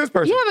 how about this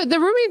person? Yeah, but the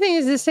roommate thing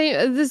is the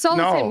same. It's all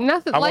the same.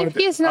 Nothing. Life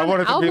is not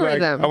an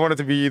algorithm. I want it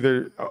to be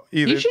either.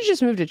 You should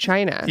just move to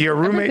China. Your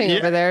roommate Everything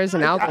over there is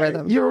an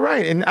algorithm. You're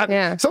right. And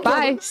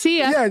Bye. See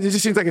ya. Yeah, it just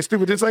seems like it's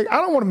stupid. It's like,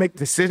 I don't want to make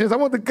decisions. I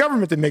want the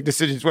government to make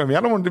decisions for me.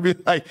 I don't want it to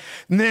be like,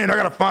 man, I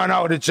got to find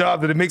out the job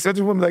that it makes. I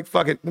just want to be like,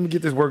 fuck it. Let me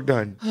get this work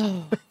done.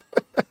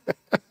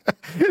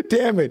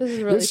 Damn it. This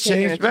is really This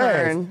taking changed a fast.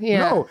 turn.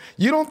 Yeah. No,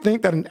 you don't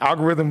think that an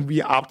algorithm would be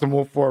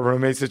optimal for a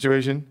roommate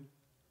situation?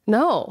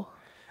 No.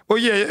 Well,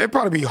 yeah, it'd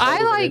probably be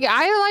hard.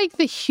 I like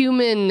the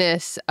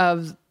humanness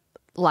of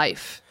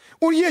life.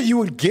 Well, yeah, you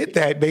would get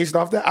that based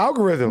off the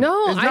algorithm.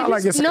 No, it's not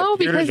like it's a no,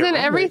 computer's because your then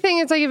roommate. everything,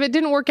 it's like if it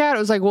didn't work out, it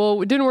was like,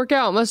 well, it didn't work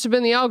out. It must have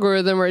been the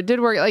algorithm, or it did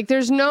work. Like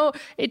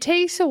it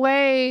takes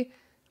away,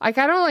 like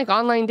I don't like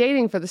online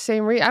dating for the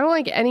same reason. I don't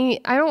like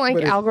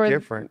But it's algorithmic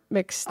different.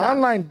 stuff.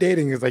 Online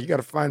dating is like you got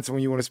to find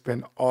someone you want to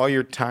spend all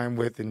your time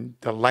with and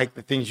to like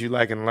the things you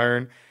like and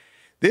learn.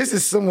 This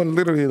is someone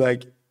literally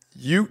like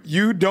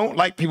you don't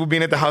like people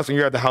being at the house when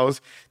you're at the house.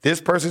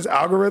 This person's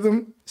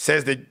algorithm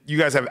says that you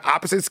guys have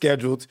opposite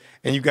schedules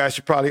and you guys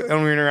should probably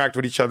only interact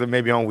with each other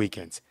maybe on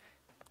weekends.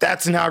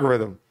 That's an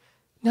algorithm.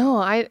 No,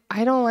 I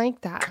don't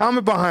like that.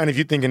 Comment behind if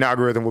you think an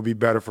algorithm will be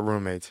better for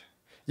roommates.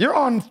 You're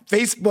on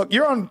Facebook.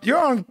 You're on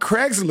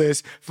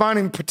Craigslist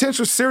finding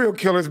potential serial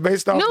killers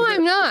based off. No,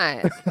 I'm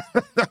not.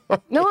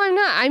 No, I'm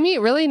not. I meet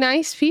really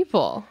nice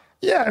people.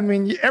 Yeah, I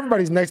mean,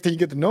 everybody's next till you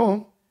get to know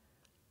them.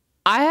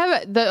 I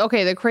have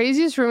the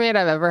craziest roommate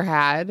I've ever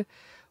had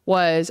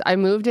was I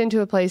moved into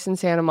a place in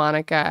Santa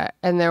Monica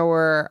and there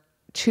were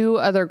 2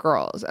 other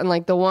girls. And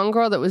like the one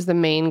girl that was the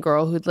main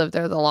girl who'd lived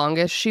there the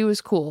longest, she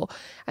was cool.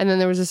 And then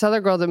there was this other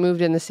girl that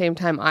moved in the same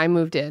time I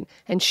moved in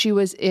and she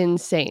was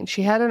insane.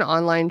 She had an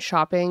online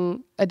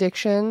shopping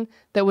addiction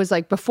that was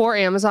like before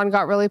Amazon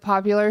got really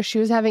popular. She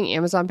was having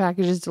Amazon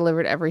packages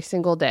delivered every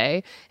single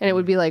day. And it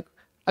would be like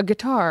a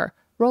guitar,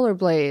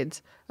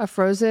 rollerblades, a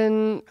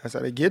frozen That's how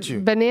they get you.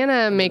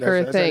 banana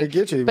maker That's how thing. they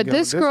get you. But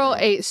this girl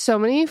ate so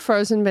many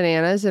frozen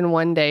bananas in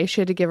one day,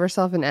 she had to give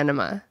herself an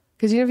enema.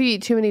 Because if you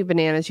eat too many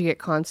bananas, you get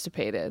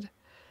constipated.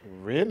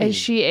 Really? And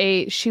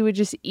she would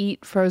just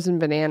eat frozen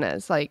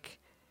bananas. And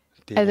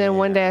then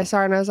one day I saw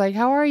her and I was like,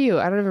 how are you?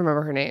 I don't even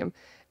remember her name.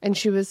 And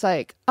she was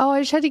like, oh, I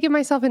just had to give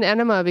myself an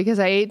enema because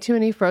I ate too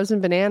many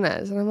frozen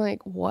bananas. And I'm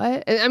like,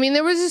 what? And I mean,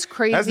 there was this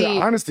crazy. That's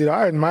the honesty.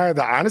 I admire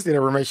the honesty of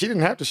her roommate. She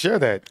didn't have to share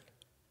that.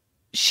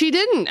 She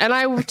didn't, and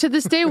I to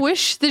this day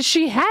wish that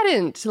she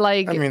hadn't.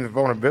 Like, I mean, the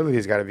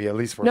vulnerability's got to be at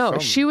least for no, some.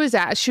 she was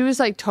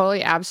like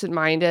totally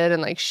absent-minded,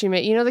 and like she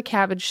made the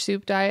cabbage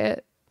soup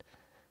diet.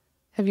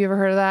 Have you ever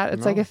heard of that?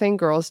 It's like a thing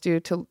girls do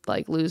to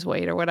like lose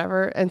weight or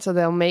whatever, and so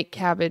they'll make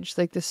cabbage,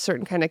 like this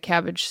certain kind of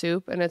cabbage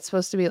soup, and it's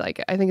supposed to be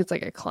like I think it's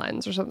like a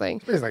cleanse or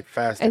something. It's like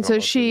fasting. And so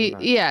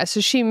almost,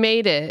 so she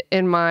made it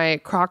in my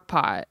crock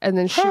pot, and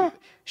then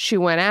she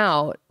went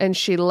out and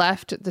she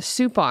left the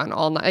soup on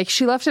all night. Like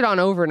she left it on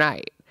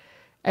overnight.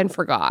 And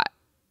forgot.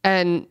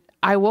 And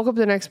I woke up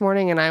the next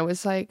morning and I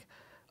was like,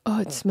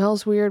 oh, it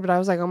smells weird. But I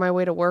was like on my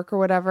way to work or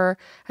whatever.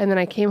 And then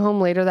I came home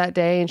later that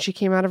day and she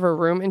came out of her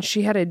room and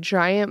she had a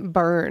giant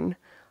burn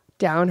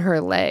down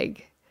her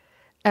leg.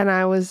 And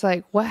I was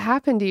like, what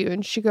happened to you?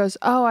 And she goes,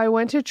 oh, I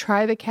went to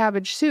try the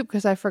cabbage soup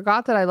because I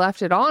forgot that I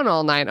left it on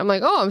all night. I'm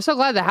like, oh, I'm so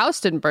glad the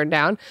house didn't burn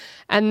down.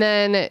 And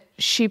then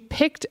she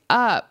picked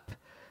up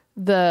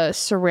the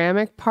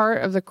ceramic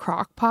part of the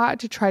crock pot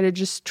to try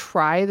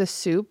the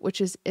soup, which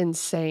is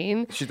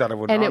insane. She thought it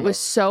would. And it was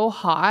so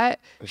hot.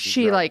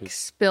 She like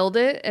spilled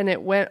it and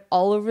it went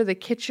all over the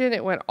kitchen.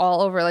 It went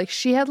all over. Like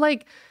she had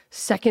like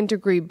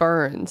 2nd-degree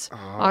burns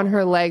on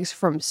her legs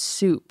from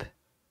soup.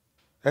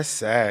 That's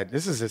sad.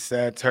 This is a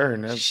sad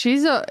turn. She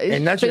is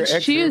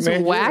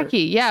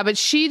wacky. Yeah, but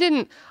she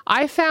didn't.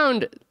 I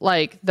found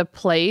like the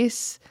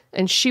place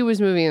and she was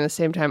moving in the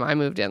same time I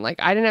moved in.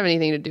 Like I didn't have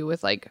anything to do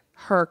with like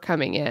her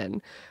coming in,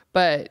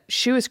 but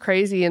she was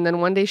crazy. And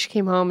then one day she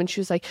came home and she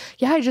was like,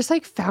 yeah, I just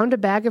like found a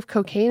bag of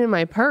cocaine in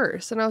my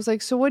purse. And I was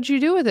like, so what'd you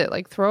do with it?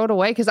 Like throw it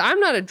away? Cause I'm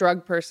not a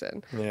drug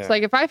person. Yeah. So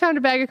like if I found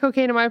a bag of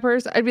cocaine in my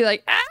purse, I'd be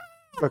like, ah.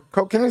 But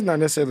cocaine is not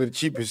necessarily the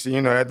cheapest.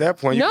 You know, at that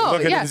point, you can look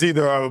at it as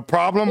either a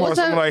problem or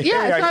something like, hey, so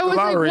I was like,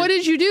 lottery. what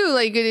did you do?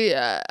 Like,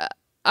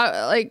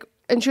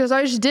 and she goes,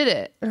 I just did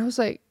it. And I was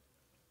like,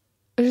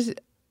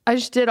 I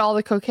just did all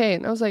the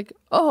cocaine. I was like,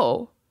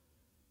 oh,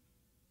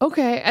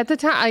 okay. At the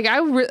time, like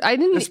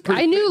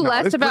I knew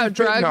less about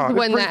drugs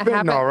when that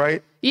happened.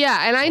 Right?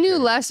 Yeah, and I knew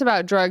less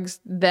about drugs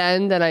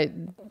then than I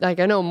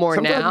know more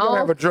Sometimes now. you gotta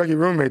have a druggy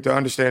roommate to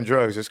understand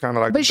drugs. It's kind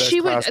of like. But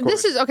she would.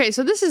 This is okay.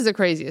 So this is the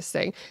craziest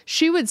thing.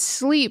 She would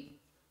sleep.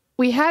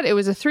 It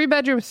was a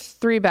 3-bedroom,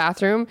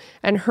 3-bathroom,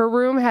 and her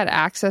room had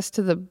access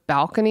to the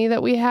balcony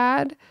that we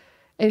had,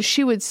 and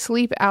she would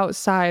sleep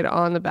outside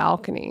on the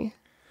balcony.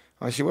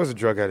 Oh, she was a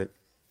drug addict.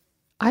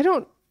 I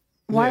don't.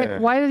 Why? Yeah.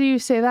 Why did you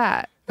say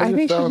that? I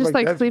think she's just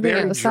like sleeping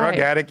on the side. Drug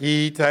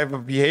addict-y type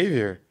of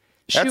behavior.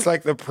 That's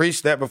like the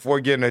pre-step before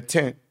getting a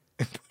tent.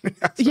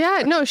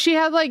 Yeah, no, she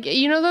had like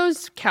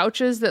those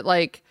couches that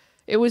like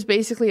it was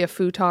basically a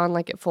futon,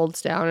 like it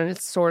folds down and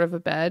it's sort of a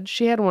bed.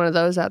 She had one of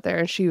those out there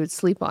and she would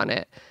sleep on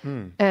it.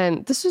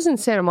 And this was in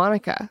Santa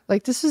Monica.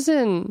 Like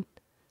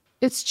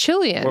it's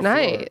chilly at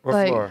night.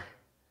 What floor?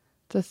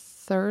 The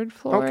 3rd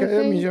floor. Okay,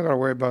 that means you don't gotta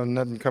worry about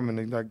nothing coming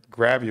to like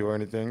grab you or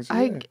anything. So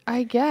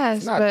I guess.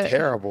 it's not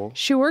terrible.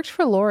 She worked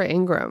for Laura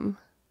Ingraham.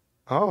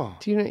 Oh.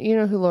 Do you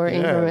know who Laura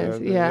Ingraham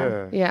is?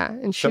 Yeah. Yeah.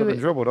 And she Shut up would,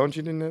 and dribble, don't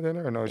you? Didn't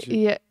or no?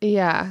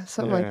 yeah,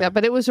 something like that.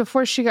 But it was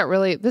before she got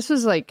really. This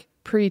was like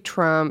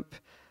pre-Trump,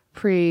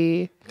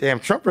 Damn,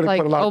 Trump really like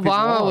put a lot of people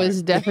Obama on.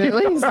 was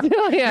definitely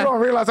still, yeah. You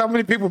don't realize how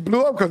many people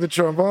blew up because of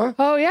Trump, huh?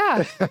 Oh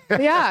yeah,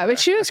 yeah. But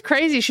she was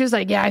crazy. She was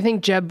like, yeah, I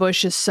think Jeb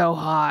Bush is so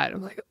hot.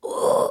 I'm like,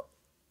 oh.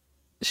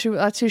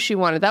 That's who she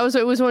wanted.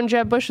 It was when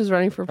Jeb Bush was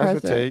running for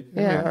president. That's a take.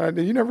 Yeah. I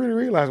mean, you never really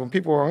realize when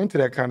people are into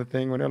that kind of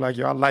thing, when they're like,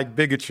 yo, I like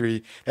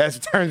bigotry. That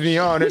turns me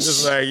on. It's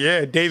just like,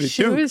 yeah, David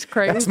She Duke. was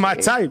crazy. That's my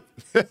type.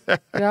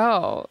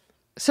 No.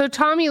 So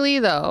Tommy Lee,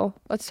 though,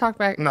 let's talk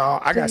back. No,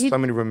 I got so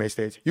many roommate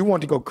states. You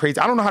want to go crazy.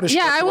 I don't know how to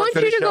Yeah, I want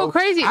you to go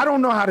crazy. I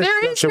don't know how to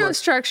There is no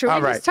structure.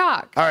 We just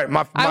talk. All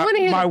right. I wanna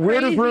hear My the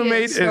weirdest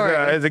roommate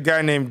craziest is a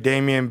guy named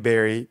Damian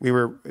Barry. We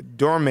were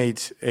dorm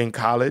mates in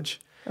college.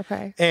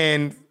 Okay.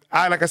 And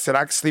like I said,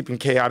 I sleep in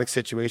chaotic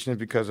situations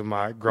because of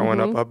my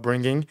growing up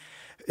upbringing.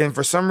 And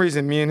for some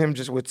reason, me and him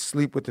just would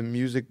sleep with the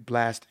music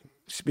blasting,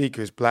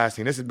 speakers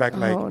blasting. This is back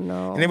like, Oh,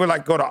 no. and they would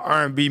like go to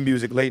R&B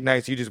music late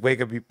nights. You just wake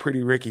up, be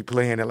Pretty Ricky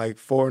playing at like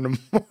 4 in the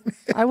morning.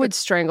 I would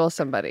strangle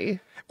somebody.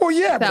 Well,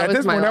 yeah, but That at was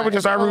this my point, that was life.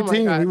 just our Oh, my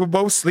routine. God. We would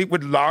both sleep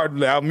with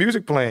loud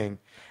music playing.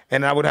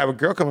 And I would have a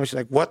girl come in, she's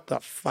like, what the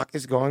fuck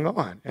is going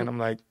on? And I'm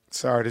like,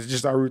 sorry, this is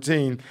just our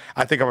routine.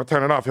 I think I'm going to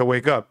turn it off. He'll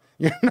wake up.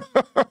 You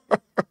know?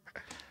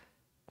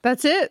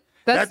 That's it.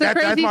 That's the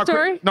crazy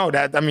story. No,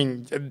 I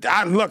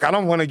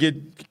don't want to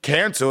get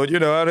canceled, you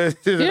know.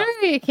 You're gonna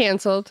get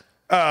canceled.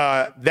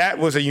 That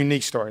was a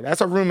unique story.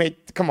 That's a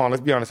roommate. Come on,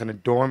 let's be honest. In a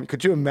dorm,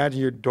 could you imagine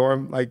your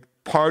dorm like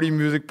party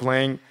music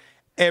playing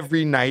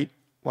every night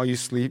while you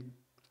sleep?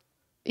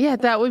 Yeah,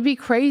 that would be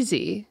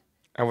crazy.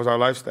 That was our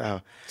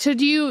lifestyle. So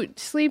do you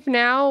sleep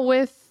now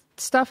with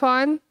stuff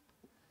on?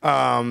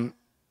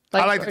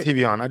 I like the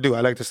TV on. I do.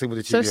 I like to sleep with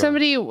the TV on. So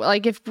somebody,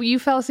 like if you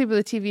fell asleep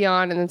with the TV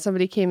on and then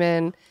somebody came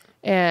in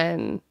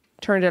and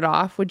turned it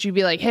off, would you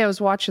be like, hey, I was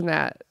watching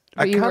that?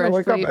 I kind of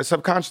wake up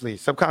subconsciously.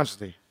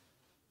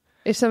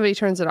 If somebody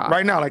turns it off.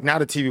 Right now, like now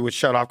the TV would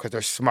shut off because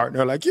they're smart. And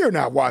they're like, you're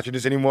not watching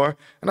this anymore.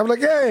 And I'm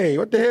like, hey,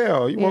 what the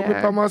hell? You woke me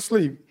up out my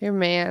sleep. You're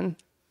man.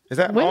 Is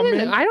that women, all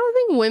men? I don't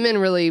think women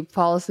really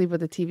fall asleep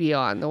with the TV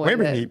on the way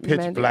women need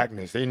pitch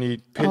blackness. They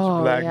need pitch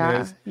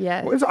blackness.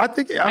 Yeah. Well, I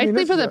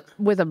sleep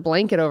with a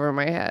blanket over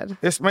my head.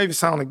 This may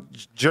sound like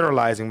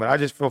generalizing, but I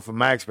just feel from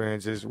my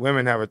experiences,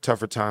 women have a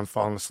tougher time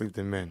falling asleep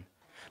than men.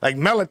 Like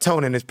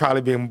melatonin is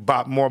probably being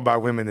bought more by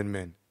women than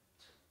men.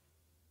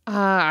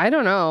 I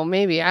don't know.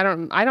 Maybe I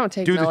don't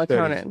take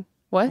melatonin.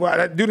 What? Well,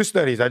 I do the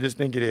studies. I just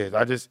think it is.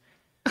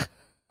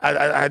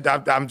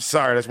 I'm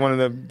sorry. That's one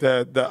of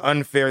the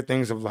unfair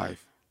things of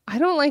life. I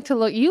don't like to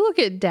look. You look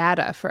at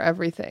data for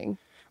everything.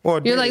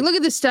 Well, you're like, look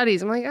at the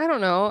studies. I'm like, I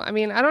don't know. I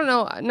mean, I don't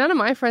know. None of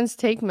my friends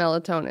take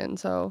melatonin,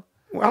 so.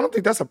 Well, I don't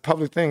think that's a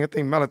public thing. I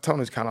think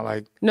melatonin is kind of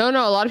like. No.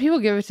 A lot of people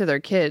give it to their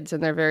kids,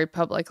 and they're very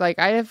public. Like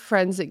I have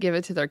friends that give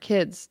it to their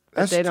kids.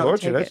 That's they don't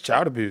torture. Take That's it.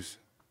 child abuse.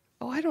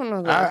 Oh, I don't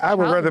know that. I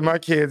would rather my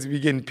kids be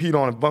getting peed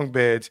on in bunk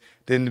beds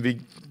than to be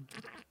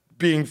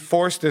being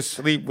forced to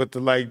sleep with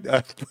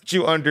the put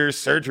you under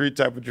surgery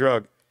type of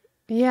drug.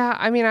 Yeah,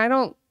 I mean, I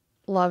don't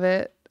love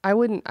it. I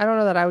don't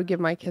know that I would give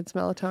my kids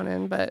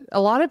melatonin, but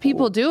a lot of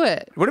people do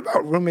it. What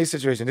about roommate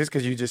situation? Just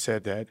because you just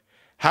said that.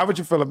 How would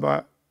you feel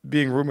about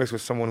being roommates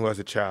with someone who has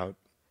a child?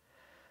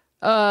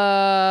 I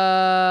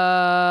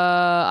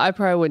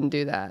probably wouldn't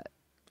do that.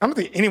 I don't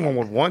think anyone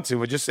would want to,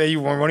 but just say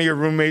one of your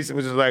roommates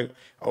was just like,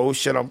 oh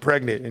shit, I'm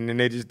pregnant. And then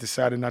they just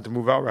decided not to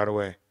move out right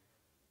away.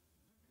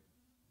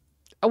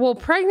 Well,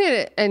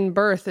 pregnant and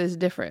birth is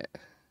different.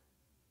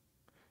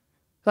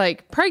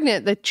 Like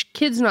pregnant, the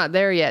kid's not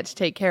there yet to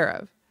take care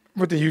of.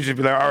 But they usually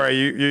be like, all right,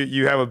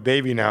 you have a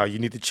baby now. You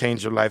need to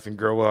change your life and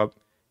grow up.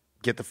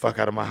 Get the fuck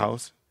out of my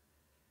house.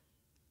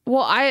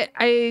 Well,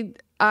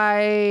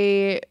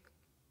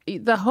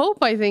 the hope,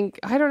 I think,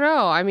 I don't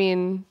know. I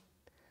mean,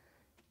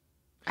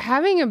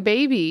 having a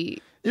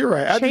baby, you're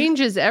right,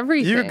 changes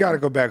everything. You got to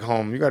go back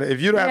home. If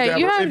you have a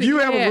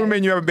roommate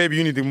and you have a baby,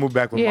 you need to move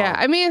back with mom.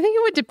 I mean, I think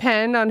it would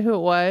depend on who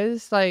it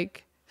was.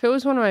 Like, if it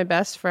was one of my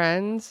best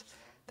friends,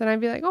 then I'd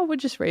be like, oh, we'll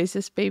just raise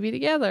this baby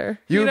together.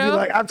 You'd be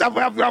like, that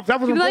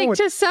was like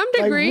to some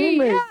degree,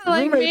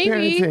 like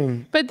maybe.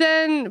 Parenting. But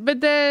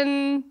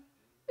then,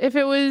 if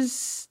it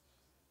was,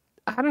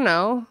 I don't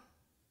know.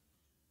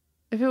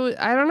 I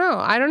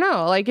don't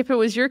know. Like if it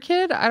was your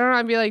kid, I don't know.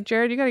 I'd be like,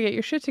 Jared, you got to get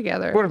your shit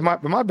together. What if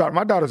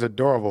my daughter's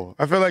adorable?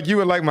 I feel like you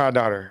would like my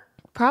daughter.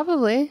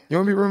 Probably. You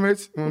want to be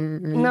roommates?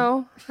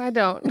 No, I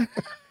don't.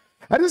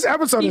 This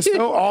episode is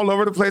so all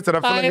over the place that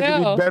I feel like it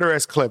could be better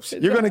as clips.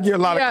 You're going to get a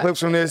lot of clips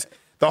from this.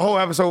 The whole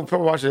episode, people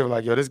watching it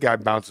like, yo, this guy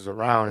bounces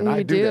around. And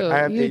I do that. I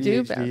have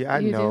ADHD.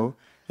 I know.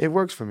 It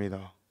works for me,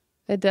 though.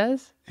 It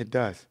does? It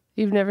does.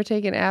 You've never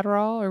taken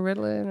Adderall or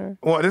Ritalin? Or?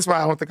 Well, that's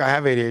why I don't think I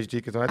have ADHD,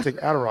 because when I take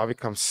Adderall, I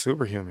become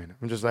superhuman.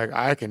 I'm just like,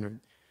 I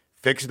can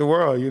fix the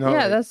world, you know?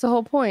 Yeah, that's the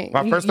whole point.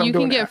 You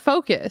can get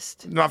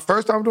focused. My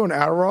first time doing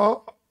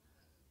Adderall,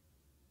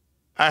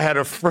 I had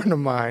a friend of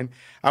mine.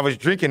 I was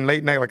drinking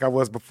late night like I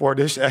was before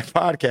this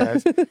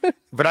podcast.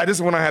 But I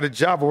just, when I had a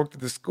job, I worked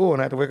at the school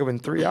and I had to wake up in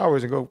 3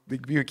 hours and go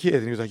be with kids.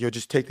 And he was like, yo,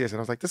 just take this. And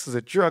I was like, this is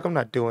a drug. I'm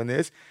not doing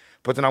this.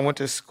 But then I went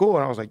to school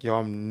and I was like, yo,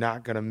 I'm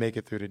not going to make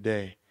it through the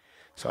day.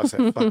 So I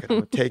said, fuck it, I'm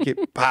going to take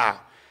it. Pow.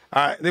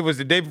 It was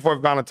the day before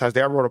Valentine's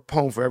Day. I wrote a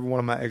poem for every one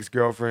of my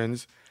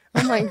ex-girlfriends.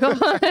 Oh, my God.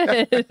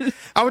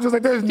 I was just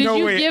like, there's no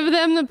way. Did you give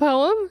them the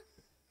poem?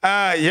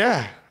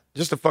 Yeah.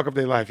 Just to fuck up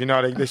their life. You know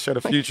how they show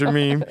the future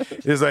meme?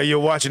 It's like, you're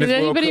watching this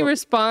Did World anybody Cup.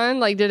 respond?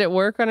 Like, did it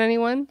work on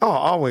anyone? Oh,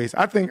 always.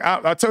 I think,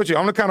 I told you,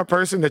 I'm the kind of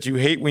person that you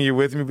hate when you're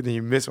with me, but then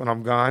you miss when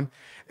I'm gone.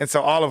 And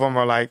so all of them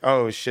are like,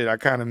 oh, shit, I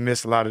kind of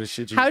miss a lot of the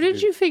shit you How used to did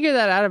do. you figure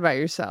that out about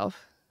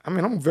yourself? I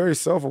mean, I'm very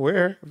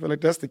self-aware. I feel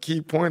like that's the key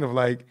point of,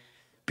 like,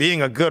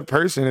 being a good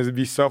person is to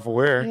be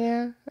self-aware.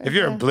 Yeah. If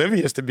you're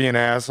oblivious to being an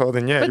asshole,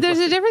 then yeah. But there's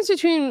a difference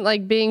between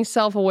like being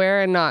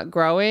self-aware and not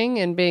growing,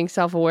 and being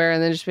self-aware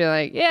and then just being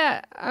like,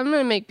 yeah, I'm going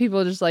to make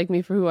people just like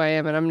me for who I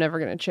am and I'm never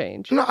going to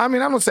change. No, I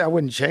mean, I don't say I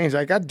wouldn't change.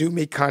 Like, I do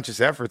make conscious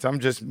efforts. I'm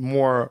just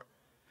more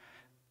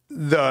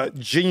the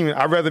genuine.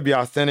 I'd rather be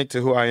authentic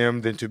to who I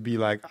am than to be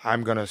like,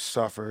 I'm going to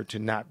suffer to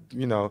not,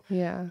 you know.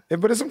 Yeah.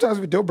 But sometimes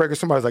with deal breakers,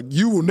 somebody's like,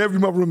 you will never be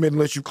my roommate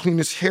unless you clean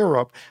this hair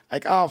up.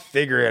 Like, I'll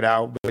figure it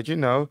out. But, you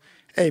know,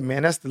 hey,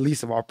 man, that's the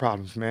least of our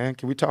problems, man.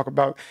 Can we talk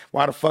about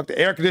why the fuck the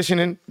air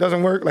conditioning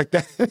doesn't work like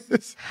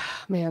that?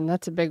 Man,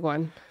 that's a big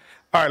one.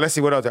 All right, let's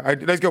see what else. All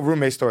right, let's go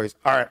roommate stories.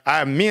 All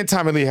right, me and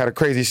Tommy Lee had a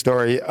crazy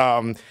story.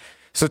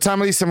 So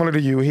Tommy Lee, similar to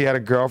you, he had a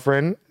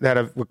girlfriend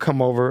that would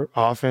come over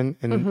often,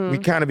 and we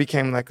kind of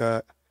became like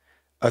a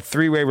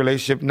three-way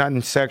relationship, not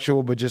in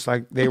sexual, but just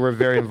like they were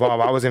very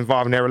involved. I was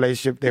involved in their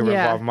relationship. They were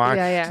involved in mine.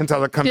 Yeah.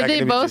 Sometimes I come back.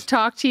 Did they both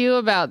talk to you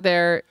about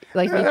their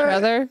like each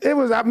other? It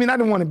was. I mean, I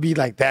didn't want to be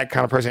like that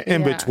kind of person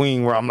in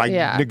between where I'm like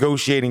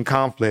negotiating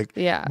conflict.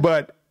 Yeah.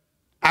 But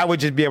I would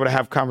just be able to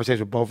have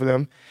conversations with both of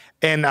them,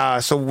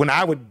 and so when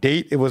I would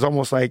date, it was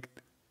almost like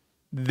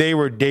they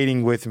were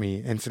dating with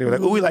me. And so they were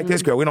like, oh, we like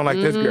this girl. We don't like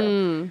this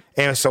girl.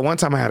 And so one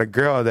time I had a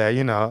girl that,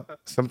 you know,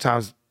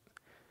 sometimes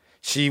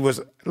she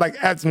was like,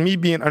 as me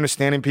being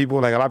understanding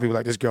people, like a lot of people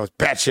like, this girl's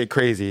batshit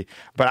crazy.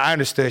 But I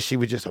understood she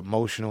was just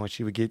emotional and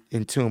she would get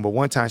in tune. But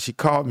one time she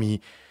called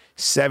me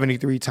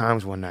 73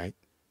 times one night.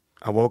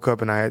 I woke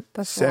up and I had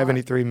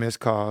 73 missed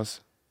calls.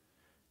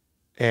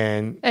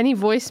 And any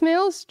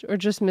voicemails or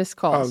just missed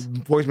calls?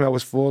 Voicemail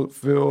was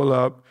full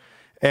up.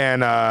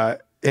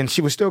 And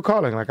she was still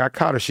calling. Like, I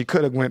caught her. She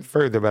could have went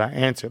further, but I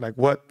answered. Like,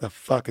 what the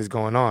fuck is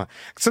going on?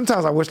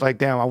 Sometimes I wish, like,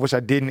 damn, I wish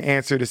I didn't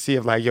answer to see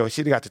if, like, yo,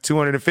 she got to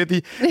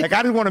 250. Like,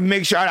 I just want to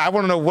make sure. I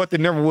want to know what the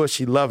number was.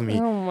 She loved me.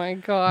 Oh, my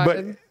God.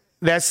 But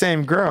that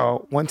same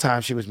girl, one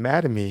time she was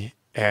mad at me,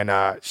 and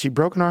she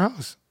broke in our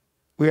house.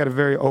 We had a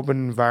very open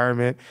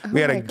environment.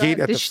 We had a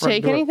gate at the front door. Did she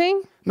take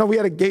anything? No, we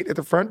had a gate at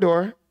the front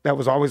door that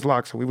was always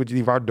locked, so we would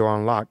leave our door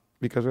unlocked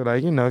because we're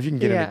like, you know, if you can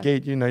get in the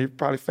gate, you know, you're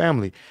probably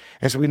family.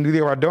 And so we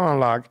leave our door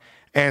unlocked.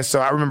 And so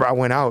I remember I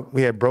went out.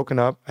 We had broken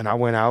up, and I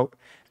went out.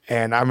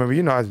 And I remember,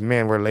 you know, as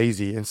men, we're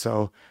lazy. And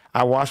so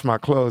I washed my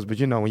clothes. But,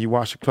 you know, when you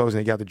wash your clothes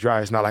and they got to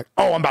dry, it's not like,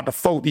 oh, I'm about to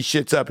fold these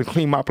shits up and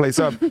clean my place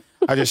up.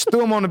 I just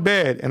threw them on the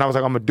bed. And I was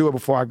like, I'm going to do it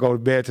before I go to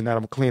bed tonight. I'm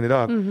going to clean it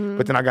up.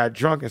 But then I got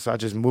drunk, and so I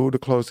just moved the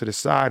clothes to the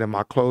side. And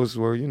my clothes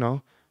were, you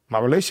know, my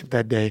relationship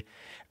that day.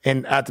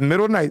 And at the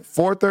middle of the night,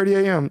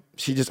 4:30 a.m.,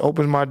 she just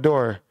opens my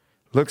door,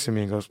 looks at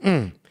me and goes,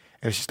 And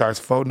she starts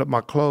folding up my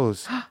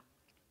clothes.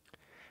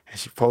 And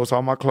she folds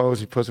all my clothes.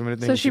 She puts them in the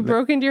thing. So she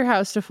broke into your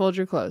house to fold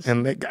your clothes.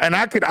 And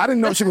I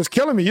didn't know she was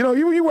killing me. You know,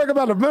 you wake up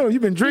out of the middle.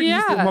 You've been drinking.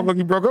 You see the motherfucker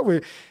you broke up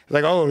with.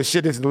 Like, oh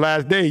shit, this is the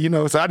last day. You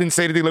know, so I didn't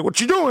say anything like,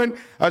 "What you doing?"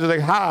 I was just like,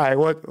 "Hi,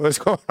 what's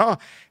going on?"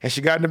 And she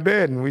got in the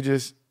bed, and we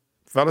just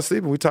fell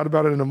asleep. And we talked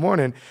about it in the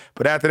morning.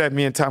 But after that,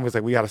 me and Tom was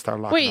like, "We got to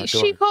start locking our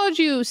door." She called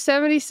you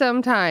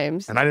 70-some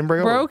times, and I didn't bring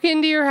her. Broke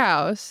into your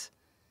house,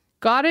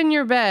 got in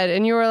your bed,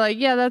 and you were like,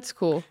 "Yeah, that's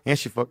cool." And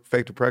she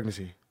faked a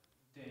pregnancy.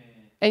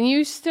 And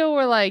you still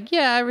were like,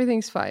 yeah,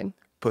 everything's fine.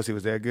 Pussy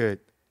was that good.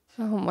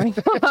 Oh, my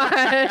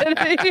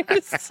God.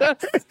 You're so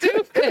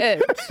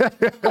stupid.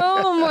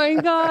 Oh, my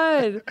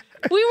God.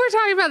 We were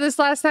talking about this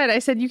last night. I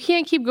said, you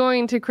can't keep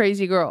going to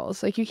crazy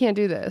girls. Like, you can't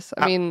do this.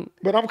 I mean.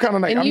 But I'm kind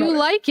of like. And you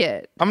like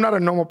it. I'm not a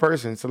normal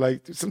person. So,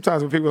 like,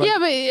 sometimes when people are like.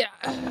 Yeah,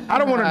 but. I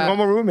don't want a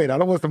normal roommate. I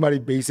don't want somebody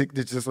basic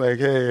that's just like,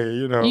 hey,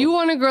 you know. You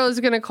want a girl who's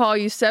going to call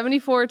you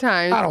 74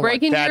 times,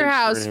 break into your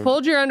house,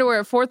 fold your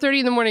underwear at 4:30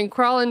 in the morning,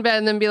 crawl in bed,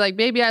 and then be like,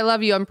 baby, I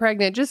love you. I'm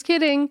pregnant. Just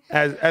kidding.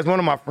 As one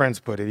of my friends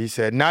put it, he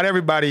said, not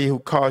everybody who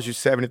calls you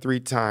 73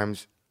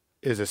 times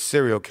is a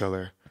serial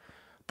killer.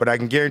 But I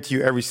can guarantee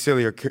you every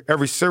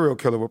serial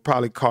killer will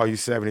probably call you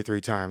 73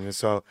 times. And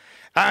so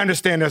I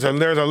understand there's a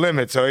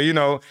limit. So, you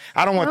know,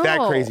 I don't want that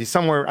crazy.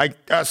 Somewhere, like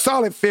a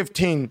solid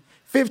 15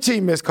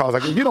 missed calls.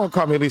 Like, if you don't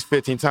call me at least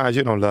 15 times,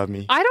 you don't love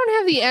me. I don't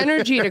have the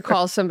energy to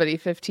call somebody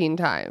 15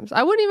 times.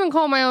 I wouldn't even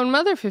call my own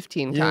mother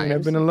 15 times. You ain't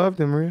never been in love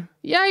then, Maria?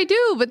 Yeah, I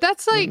do. But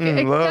that's like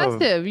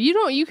excessive. Love.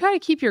 You gotta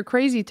keep your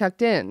crazy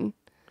tucked in.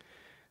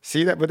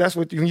 See that? But that's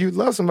what when you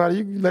love somebody,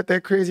 you let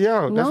that crazy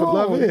out. That's what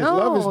love is.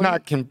 Love is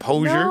not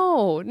composure.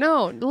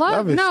 No.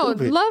 Love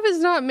is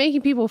not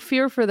making people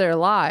fear for their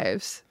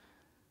lives.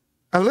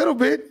 A little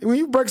bit. When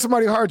you break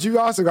somebody's heart, you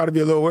also got to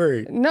be a little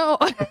worried. No.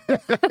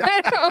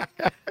 I don't.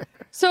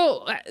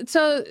 So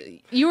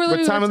you were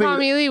living with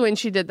Tommy Lee when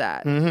she did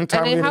that. Mm-hmm. And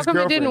then how come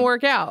it didn't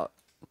work out?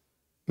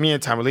 Me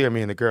and Tommy Lee, or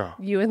me and the girl?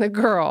 You and the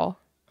girl.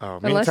 Oh,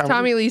 unless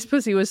Tommy Lee's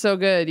pussy was so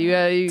good.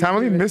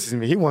 Tommy Lee misses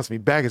me. He wants me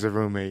back as a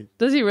roommate.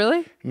 Does he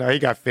really? No, he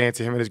got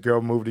fancy. Him and his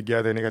girl moved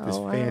together, and they got this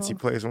fancy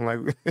place. I'm like,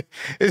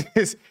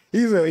 he's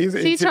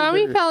See,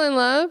 Tommy fell in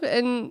love,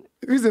 and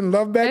he's in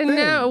love back then.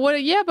 Now,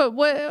 but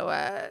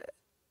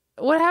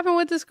what happened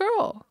with this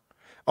girl?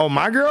 Oh,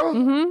 my girl?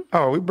 Mm-hmm.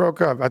 Oh, we broke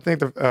up. I think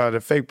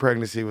the fake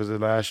pregnancy was the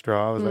last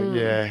straw. I was like,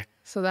 yeah.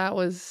 So that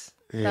was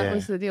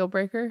the deal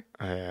breaker?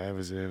 Yeah, it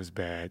was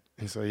bad.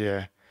 And so,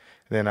 yeah.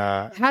 Then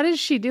how did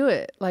she do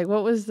it? Like,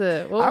 what was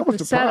the I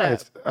was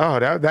surprised. Setup? Oh,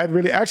 that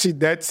really actually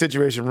that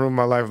situation ruined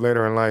my life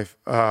later in life.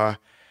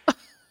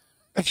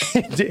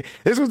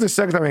 This was the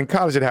second time in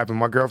college it happened.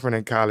 My girlfriend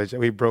in college,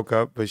 we broke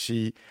up, but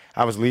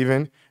I was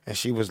leaving, and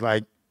she was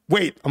like,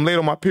 "Wait, I'm late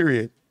on my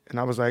period." And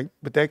I was like,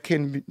 "But that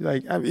couldn't be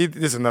like." This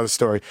is another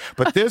story.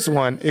 But this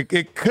one,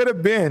 it could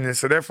have been, and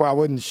so therefore I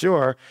wasn't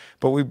sure.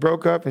 But we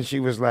broke up, and she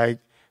was like,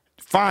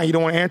 "Fine, you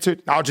don't want to answer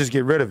it? I'll just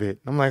get rid of it."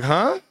 I'm like,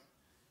 "Huh?"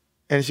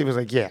 And she was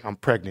like, "Yeah, I'm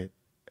pregnant."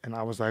 And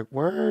I was like,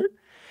 "Word?"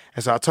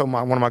 And so I told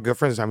one of my good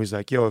friends, he's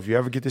like, "Yo, if you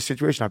ever get this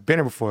situation, I've been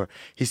here before."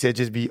 He said,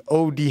 "Just be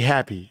OD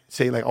happy.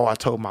 Say like, oh, I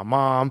told my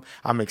mom,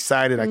 I'm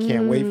excited, I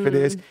can't wait for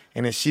this."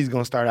 And then she's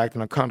going to start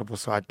acting uncomfortable.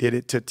 So I did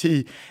it to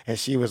T. And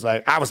she was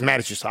like, "I was mad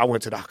at you." So I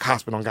went to the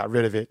hospital and got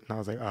rid of it. And I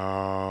was like,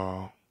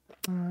 oh.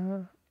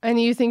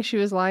 And you think she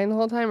was lying the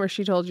whole time, or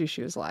she told you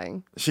she was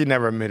lying? She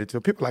never admitted to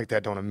it. People like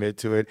that don't admit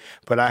to it.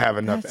 But I have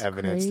enough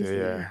evidence to,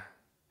 yeah.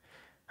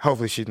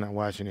 Hopefully she's not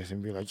watching this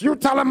and be like, "You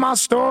telling my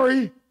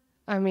story?"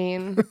 I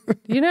mean,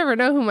 you never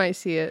know who might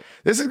see it.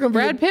 This is gonna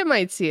Brad Pitt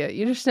might see it.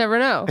 You just never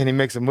know. And he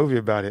makes a movie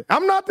about it.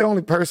 I'm not the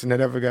only person that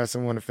ever got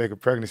someone to fake a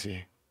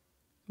pregnancy.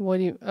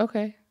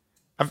 Okay.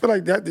 I feel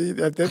like that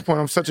at that point,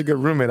 I'm such a good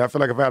roommate. I feel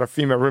like if I had a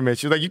female roommate,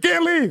 she's like, "You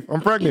can't leave.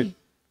 I'm pregnant."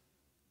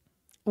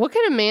 What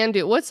can a man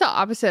do? What's the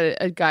opposite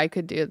a guy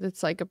could do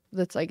that's like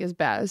as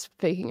bad as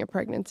faking a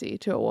pregnancy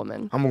to a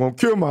woman? I'm gonna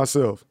kill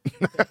myself.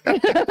 You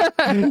think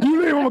I'm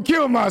gonna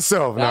kill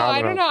myself? No,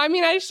 I don't know. I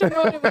mean, I just don't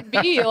know what it would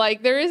be.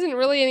 Like, there isn't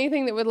really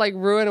anything that would like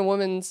ruin a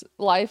woman's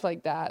life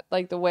like that.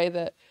 Like the way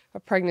that a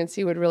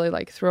pregnancy would really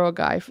like throw a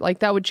guy. Like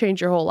that would change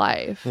your whole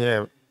life.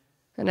 Yeah.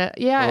 And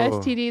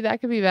STD,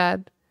 that could be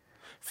bad.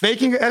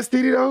 Faking an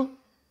STD though?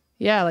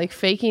 Yeah, like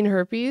faking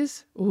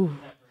herpes. Ooh.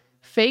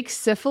 Fake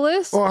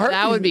syphilis? Well, herpes,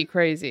 that would be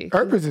crazy.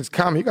 Herpes is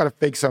common. You got to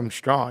fake something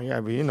strong.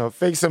 Yeah, but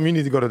fake something you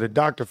need to go to the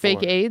doctor for.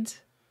 Fake AIDS?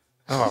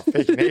 Oh,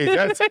 faking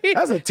AIDS.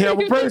 That's a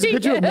terrible person.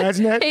 Could you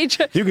imagine that?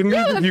 You can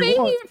leave if you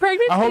want.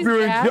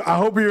 I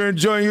hope you're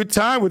enjoying your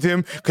time with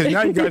him, because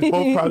now you guys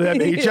both probably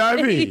have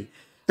HIV.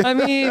 I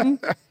mean,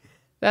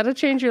 that'll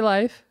change your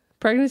life.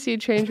 Pregnancy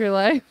would change your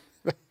life.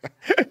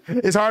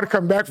 It's hard to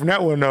come back from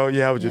that one, though.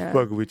 Yeah, I was just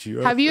fucking with you.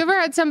 Have you ever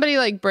had somebody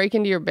like break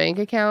into your bank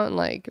account and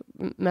like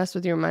mess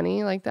with your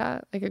money like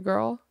that? Like a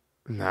girl?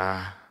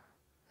 Nah.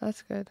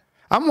 That's good.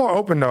 I'm more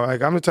open though.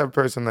 Like I'm the type of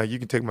person like you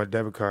can take my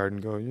debit card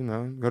and go,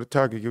 go to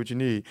Target, get what you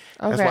need.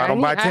 Okay. That's why I don't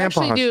buy tampons. I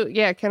actually do.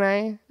 Yeah, can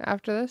I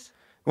after this?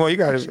 Well, you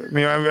got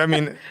to. I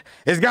mean,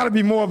 it's got to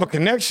be more of a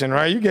connection,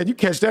 right? You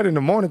catch that in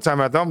the morning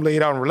time after I'm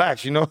laid out and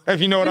relaxed.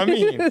 If you know what I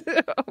mean.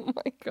 Oh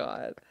my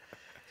God.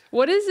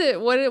 What is it?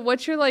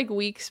 What's your like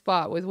weak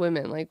spot with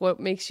women? Like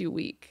what makes you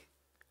weak?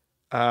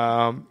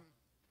 I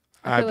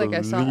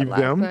believe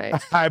them.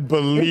 I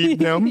believe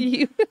them.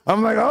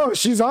 I'm like, oh,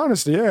 she's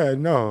honest. Yeah,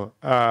 no.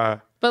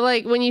 But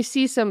like when you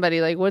see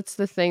somebody, like what's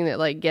the thing that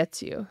like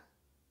gets you?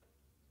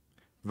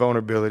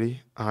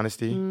 Vulnerability,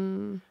 honesty.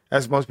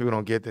 That's most people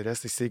don't get that. That's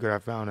the secret I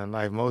found in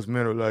life. Most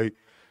men are like,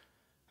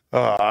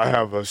 I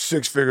have a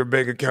 6-figure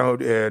bank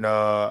account and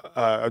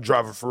I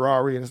drive a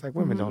Ferrari. And it's like,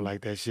 women don't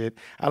like that shit.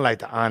 I like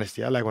the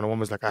honesty. I like when a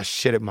woman's like, I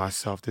shitted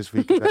myself this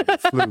week because I had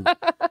the flu.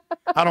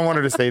 I don't want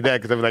her to say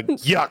that because I'm like,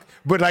 yuck.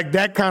 But like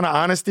that kind of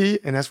honesty,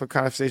 and that's what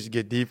conversations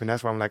get deep. And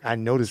that's why I'm like, I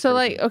know this. So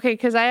like, okay,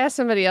 because I asked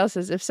somebody else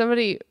this. If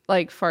somebody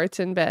like farts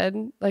in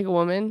bed, like a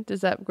woman,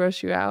 does that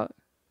gross you out?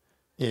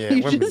 Yeah,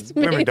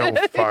 women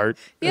don't fart.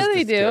 Yeah,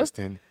 they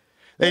disgusting.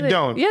 They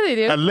don't. Yeah, they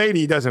do. A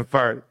lady doesn't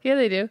fart. Yeah,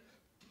 they do.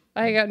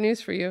 I got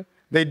news for you.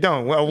 They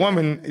don't. Well, a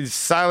woman is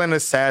silent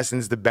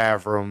assassins the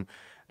bathroom.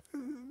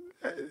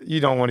 You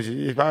don't want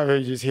to. If I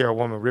ever just hear a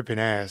woman ripping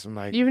ass, I'm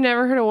like. You've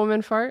never heard a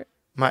woman fart?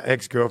 My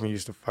ex-girlfriend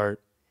used to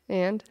fart.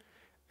 And?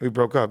 We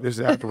broke up. This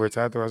is afterwards.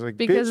 I was like,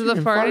 because of the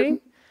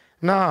farting?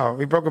 No,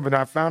 we broke up and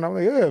I found out. I'm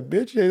like, yeah,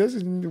 bitch, yeah, this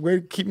is the way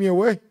to keep me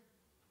away.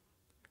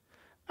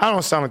 I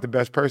don't sound like the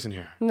best person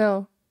here.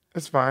 No.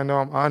 That's fine. No,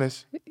 I'm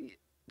honest.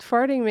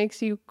 Farting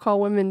makes you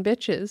call women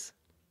bitches.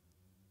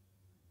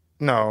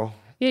 No.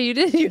 Yeah, you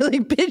did. You're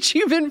like, bitch,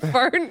 you've been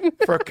farting.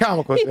 For a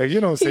comical thing. You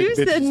don't say You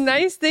bitches. said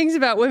nice things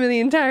about women the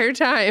entire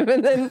time.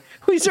 And then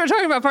we start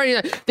talking about farting.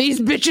 You're like,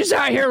 these bitches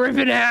out here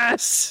ripping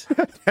ass.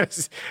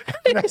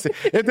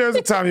 If there's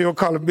a time you'll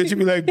call a bitch, you'll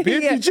be like,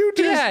 bitch, did you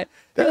just... Yeah.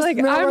 You're like,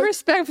 I'm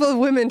respectful of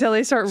women until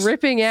they start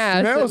ripping ass.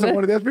 Smells are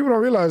one of those. People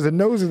don't realize the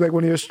nose is like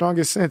one of your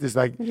strongest senses.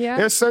 Like,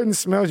 there's certain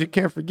smells you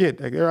can't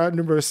forget. Like, I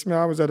remember a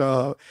smell. I was at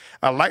a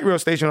light rail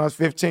station when I was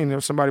 15. There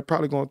was somebody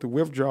probably going through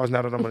withdrawals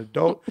now that I'm an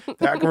adult.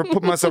 I can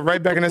put myself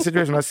right back in that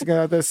situation. When I see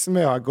out that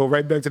smell, I go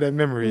right back to that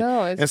memory.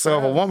 No, it's and so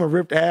if a woman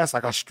ripped ass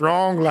like a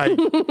strong, like,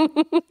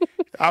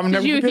 I'll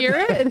never Did you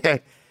hear that.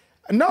 it?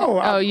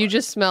 No. Oh, you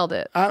just smelled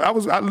it. I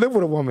live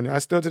with a woman. I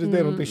still to this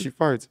day don't think she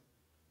farts.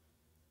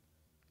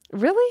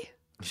 Really?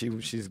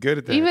 She's good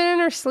at that. Even in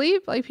her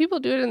sleep? Like,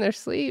 people do it in their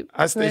sleep.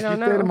 She stayed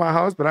in my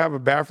house, but I have a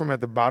bathroom at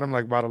the bottom,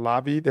 like by the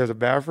lobby. There's a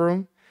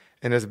bathroom,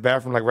 and there's a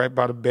bathroom like right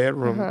by the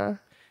bedroom.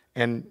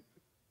 And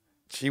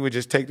she would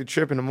just take the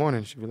trip in the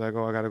morning. She'd be like,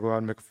 oh, I got to go out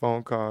and make a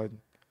phone call.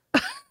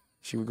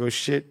 She would go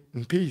shit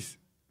in peace.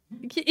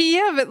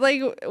 Yeah, but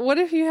like, what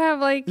if you have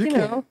like, you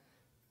know...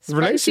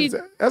 Relationships.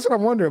 That's what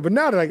I'm wondering. But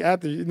now that like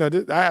after I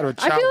had a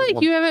child. I feel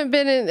like you haven't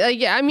been in.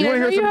 Like, I mean, I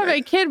know you have a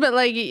kid, but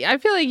like, I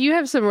feel like you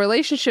have some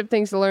relationship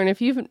things to learn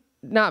if you've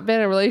not been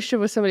in a relationship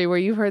with somebody where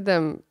you've heard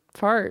them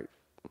fart.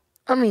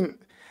 I mean,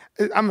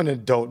 I'm an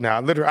adult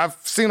now. Literally, I've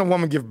seen a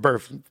woman give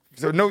birth.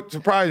 So no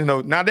surprise,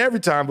 not every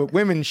time, but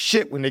women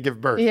shit when they give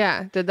birth.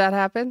 Yeah, did that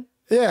happen?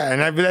 Yeah,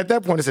 and at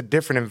that point, it's a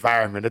different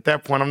environment. At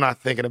that point, I'm not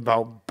thinking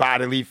about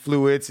bodily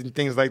fluids and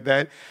things like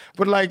that.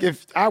 But like,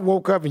 if I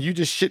woke up and you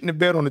just shit in the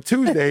bed on a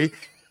Tuesday,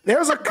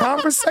 there's a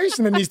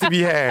conversation that needs to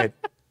be had.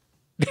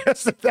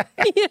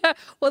 Yeah,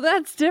 well,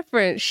 that's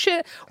different.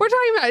 Shit, we're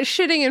talking about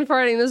shitting and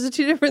farting. Those are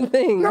two different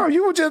things. No,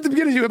 you were just at the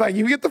beginning. You were like,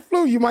 you get the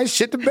flu, you might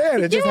shit the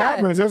bed. It just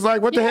happens. It's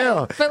like, what the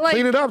hell? But like,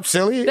 clean it up,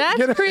 silly.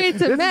 That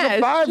creates a mess. This is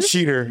a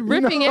five-sheeter.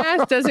 Ripping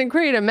ass doesn't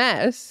create a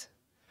mess.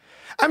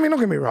 I mean,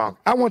 don't get me wrong.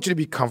 I want you to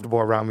be comfortable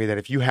around me that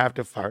if you have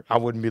to fart, I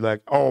wouldn't be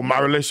like, oh,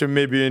 my relationship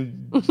maybe,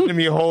 and let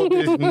me hold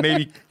this and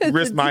maybe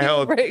risk my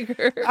health.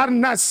 Breaker.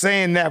 I'm not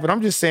saying that, but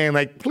I'm just saying,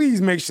 like,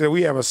 please make sure that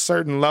we have a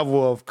certain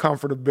level of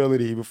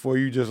comfortability before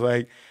you just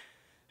like.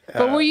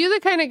 But were you the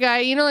kind of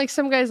guy, like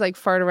some guys like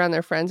fart around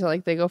their friends or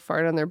like they go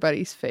fart on their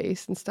buddy's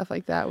face and stuff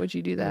like that? Would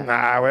you do that? Nah,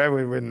 I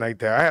wouldn't like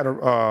that. I had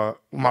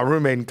my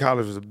roommate in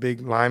college was a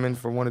big lineman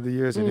for one of the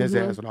years, and his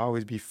ass would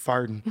always be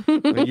farting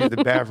when he used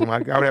the bathroom. I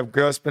would have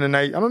girls spend the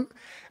night. I don't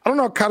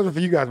know how college was for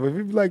you guys, but if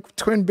we like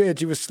twin beds,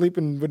 she was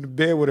sleeping with the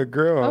bed with a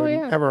girl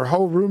and have her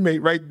whole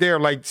roommate right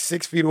there, like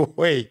 6 feet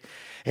away.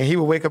 And he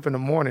would wake up in the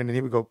morning and he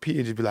would go pee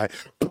and just be like,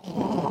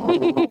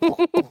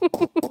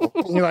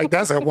 you're like,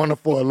 that's a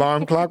wonderful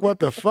alarm clock. What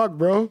the fuck,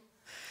 bro?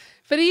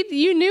 But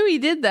you knew he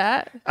did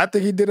that. I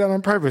think he did that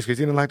on purpose because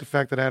he didn't like the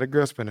fact that I had a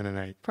girl spending the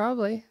night.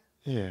 Probably.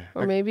 Yeah.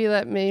 Or maybe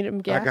that made him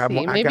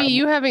gassy. Maybe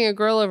you having a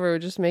girl over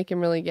would just make him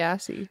really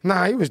gassy.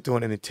 Nah, he was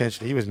doing it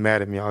intentionally. He was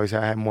mad at me. I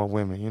had more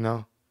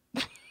women,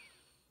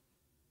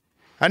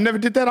 I never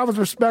did that. I was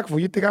respectful.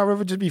 You think I would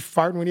ever just be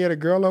farting when he had a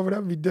girl over? That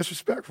would be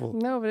disrespectful.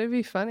 No, but it'd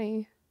be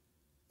funny.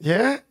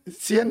 Yeah?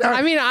 See, now,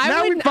 I mean,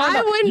 I wouldn't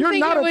you're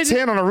think not it a would...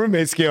 10 on a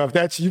roommate scale if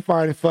that's you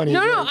find it funny.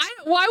 No, I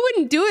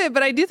wouldn't do it,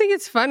 but I do think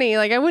it's funny.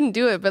 Like, I wouldn't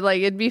do it, but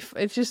like,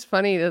 it's just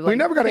funny to like, we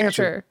never got to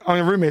picture. answer. On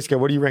your roommate scale,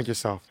 what do you rank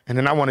yourself? And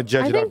then I want to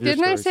judge it off your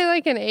Didn't I stories. say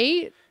like an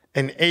 8?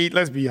 An 8,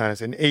 let's be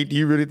honest. An 8, do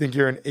you really think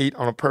you're an 8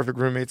 on a perfect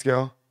roommate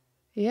scale?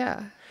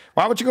 Yeah.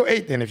 Why would you go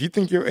 8 then? If you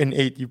think you're an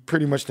 8, you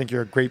pretty much think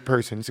you're a great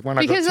person. So why not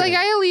because go 10? like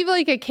I leave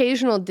like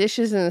occasional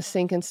dishes in the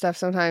sink and stuff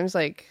sometimes.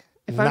 Like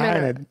if I'm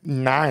at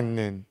 9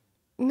 then.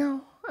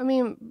 No, I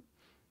mean,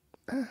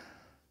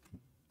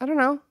 I don't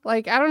know.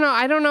 Like I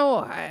don't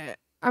know.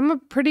 I'm a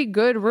pretty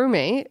good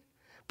roommate,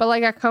 but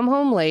like I come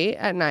home late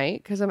at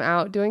night because I'm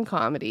out doing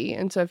comedy,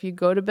 and so if you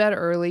go to bed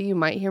early, you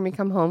might hear me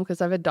come home because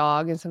I have a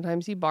dog and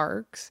sometimes he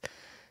barks,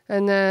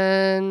 and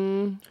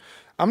then.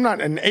 I'm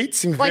not an 8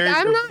 seems like very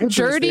I'm not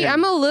dirty.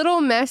 I'm a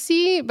little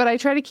messy, but I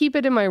try to keep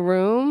it in my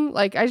room.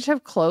 Like I just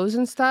have clothes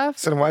and stuff.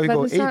 So then why do you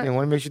go 8 then?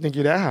 What makes you think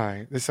you're that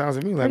high? This sounds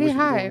to me like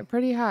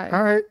pretty high.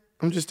 All right,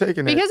 I'm just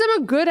taking it because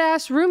I'm a good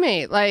ass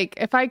roommate. Like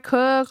if I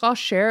cook, I'll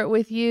share it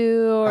with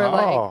you, or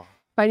like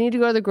if I need to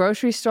go to the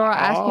grocery store, I'll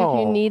ask you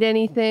if you need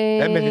anything.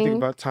 That made me think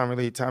about Tommy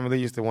Lee. Tommy Lee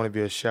used to want to be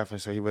a chef, and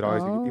so he would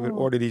always he would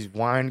order these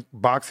wine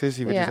boxes.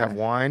 He would just have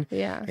wine,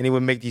 and he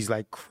would make these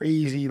like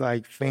crazy,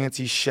 like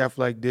fancy chef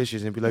like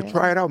dishes, and be like,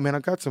 "Try it out, man. I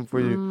got some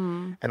for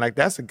you." And like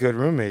that's a good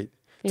roommate.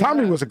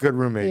 Tommy was a good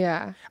roommate.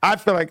 Yeah, I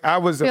feel like I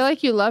was. I feel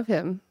like you love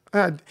him.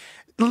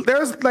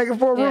 There's like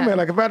for a roommate,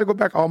 like if I had to go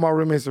back, all my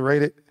roommates are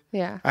rated.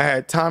 Yeah, I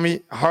had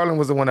Tommy. Harlan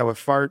was the one that would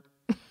fart.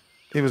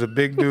 He was a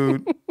big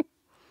dude.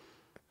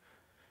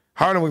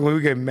 Harlan, when we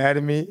get mad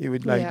at me, he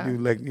would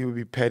he would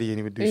be petty and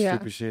he would do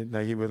stupid shit.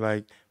 Like he would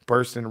like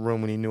burst in the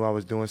room when he knew I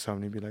was doing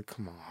something. He'd be like,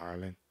 "Come on,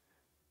 Harlan."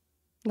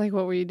 Like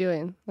what were you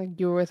doing? Like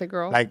you were with a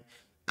girl? Like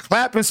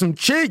clapping some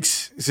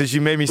cheeks. since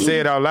you made me say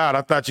it out loud,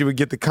 I thought you would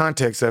get the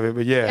context of it,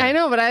 but yeah. I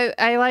know, but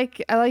I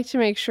like to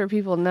make sure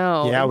people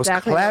know. Yeah, I was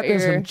exactly clapping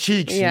some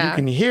cheeks, and you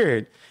can hear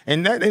it.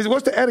 And that is,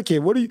 what's the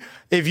etiquette?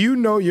 If you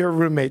know your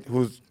roommate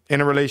who's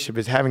in a relationship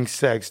is having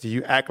sex, do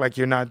you act like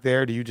you're not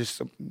there? Do you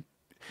just,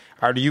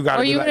 or do you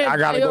gotta be like, I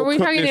gotta go cook this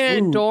food? Are we talking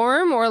in a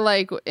dorm or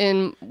like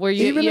in where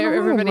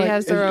everybody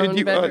has their own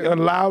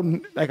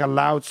bedroom? A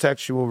loud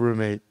sexual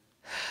roommate.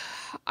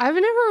 I've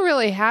never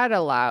really had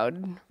a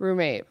loud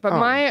roommate, but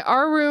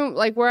our room,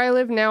 like where I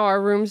live now,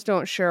 our rooms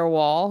don't share a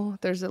wall.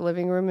 There's a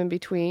living room in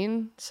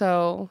between.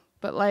 So,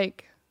 but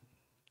like,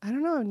 I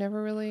don't know. I've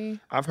never really.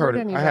 I've heard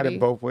it. I had it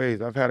both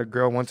ways. I've had a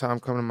girl one time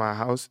come to my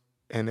house,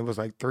 and it was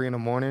like 3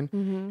 a.m,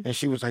 and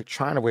she was like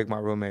trying to wake my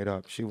roommate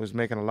up. She was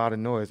making a lot of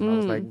noise, and I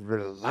was like,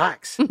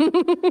 relax.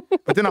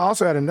 But then I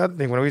also had another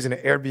thing when I was in an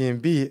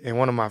Airbnb, and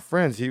one of my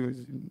friends,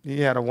 he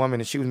had a woman,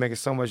 and she was making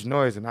so much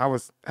noise, and I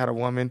had a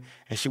woman,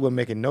 and she wasn't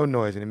making no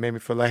noise, and it made me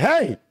feel like,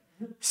 hey,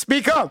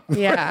 speak up.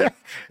 Yeah.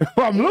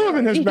 I'm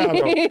losing this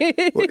battle.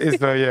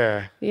 So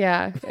yeah.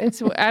 Yeah.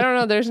 I don't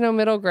know. There's no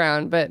middle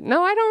ground, but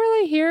no, I don't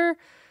really hear,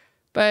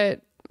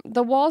 but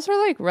the walls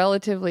are like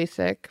relatively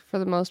thick for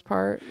the most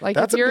part. Like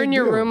if you're in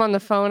your room on the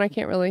phone, I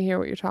can't really hear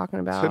what you're talking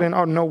about. So then,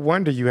 no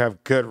wonder you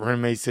have good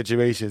roommate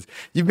situations.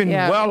 You've been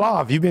well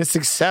off. You've been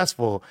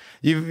successful.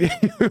 No,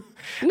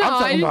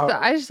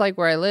 I just like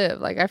where I live.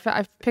 Like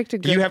I've picked a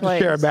good place. Do you have to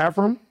share a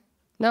bathroom?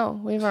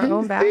 No, we have our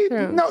own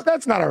bathroom. No,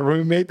 that's not a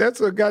roommate.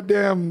 It's like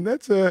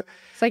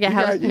a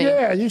housemate.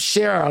 Yeah, you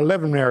share a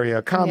living area,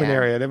 a common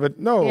area. But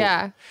no.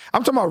 Yeah.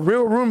 I'm talking about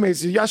real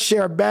roommates. Y'all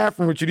share a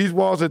bathroom with you. These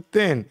walls are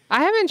thin.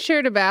 I haven't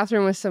shared a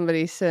bathroom with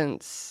somebody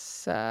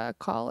since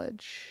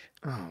college.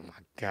 Oh, my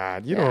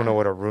God. You don't know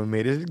what a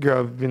roommate is. This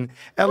girl's been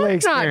LA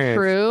experience. That's not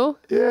true.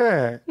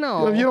 Yeah.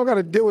 No. You don't got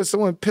to deal with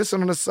someone pissing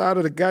on the side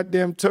of the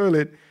goddamn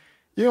toilet.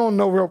 You don't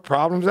know real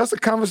problems. That's a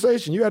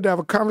conversation. You had to have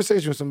a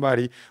conversation with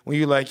somebody when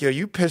you're like, yo,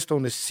 you pissed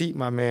on the seat,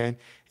 my man,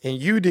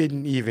 and you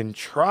didn't even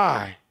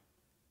try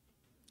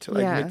to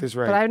make this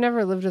right. But I've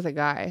never lived with a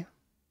guy.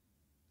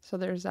 So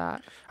there's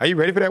that. Are you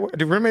ready for that?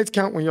 Do roommates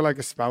count when you're like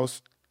a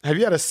spouse? Have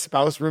you had a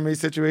spouse roommate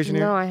situation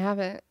here? No, I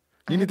haven't.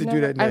 You need to do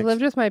that next. I've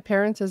lived with my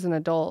parents as an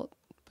adult,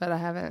 but I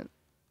haven't.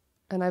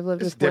 And I've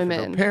lived with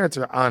women. Though. Parents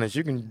are honest.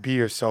 You can be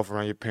yourself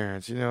around your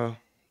parents, you know?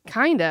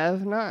 Kind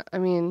of. Not, I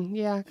mean,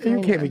 yeah.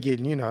 You can't be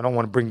getting, I don't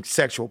want to bring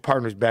sexual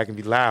partners back and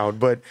be loud,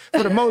 but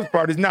for the most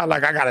part, it's not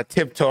like I got to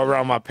tiptoe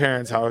around my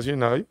parents' house, you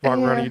walk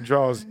around your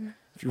drawers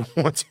if you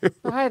want to.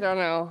 I don't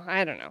know.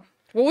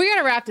 Well, we got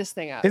to wrap this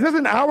thing up. Is this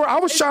an hour? I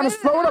was trying to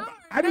slow it up.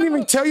 I didn't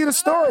even tell you the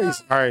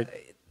stories. All right.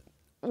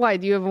 Why?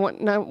 Do you have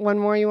one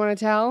more you want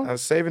to tell? I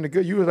was saving the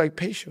good. You were like,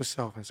 pace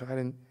yourself. And so I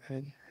didn't.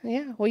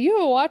 Yeah. Well, you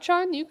have a watch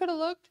on. You could have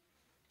looked.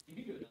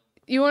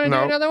 You want to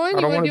do another one?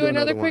 You want to do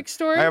another quick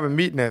story? I have a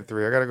meeting at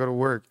 3. I got to go to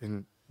work.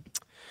 And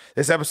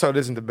this episode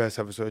isn't the best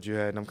episode you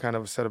had. And I'm kind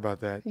of upset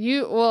about that.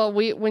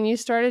 When you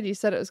started, you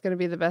said it was going to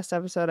be the best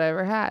episode I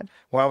ever had.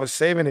 Well, I was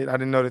saving it. I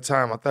didn't know the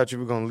time. I thought you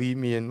were going to leave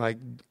me in like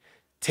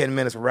 10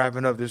 minutes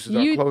wrapping up. This is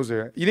our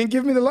closer. You didn't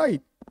give me the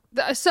light.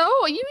 So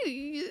you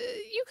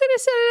could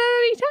have said it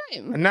at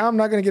any time. And now I'm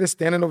not going to get a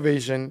standing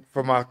ovation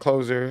for my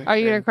closer. Are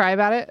you going to cry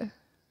about it?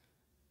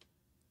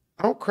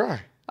 I don't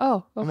cry.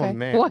 Oh, okay. I'm a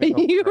man. Why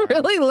you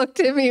really looked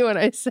at me when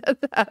I said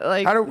that?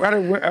 Like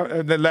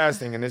the last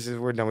thing, and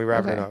we're done. We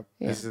wrap it up.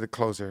 Yeah. This is the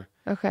closer.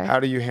 Okay. How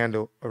do you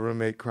handle a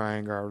roommate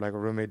crying or like a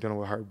roommate dealing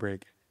with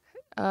heartbreak?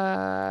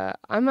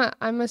 I'm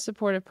a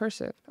supportive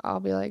person.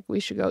 I'll be like, we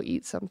should go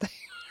eat something.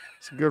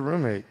 It's a good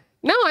roommate.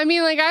 No, I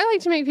mean, like, I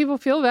like to make people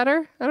feel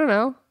better. I don't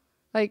know.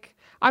 Like,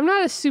 I'm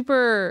not a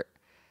super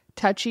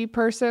touchy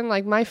person.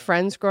 Like, my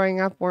friends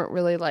growing up weren't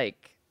really like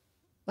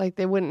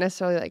they wouldn't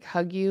necessarily like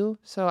hug you.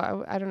 So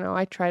I don't know.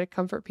 I try to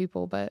comfort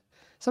people, but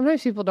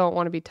sometimes people don't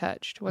want to be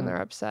touched when they're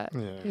upset.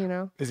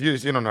 Yeah. It's you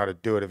don't know how to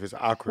do it if it's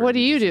awkward. What do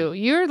you do?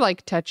 You're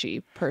like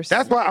touchy person.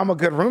 That's why I'm a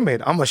good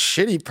roommate. I'm a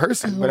shitty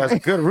person, but as a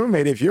good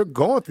roommate, if you're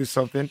going through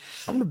something,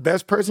 I'm the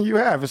best person you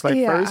have. It's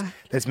like first,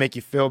 let's make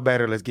you feel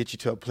better. Let's get you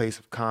to a place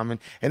of common,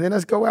 and then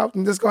let's go out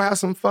and just go have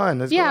some fun.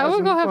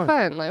 We'll go have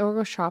fun. Like we'll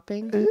go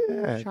shopping.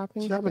 Yeah,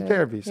 shopping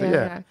therapy.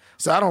 So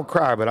so I don't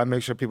cry, but I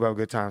make sure people have a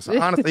good time. So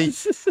honestly,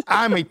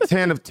 I'm a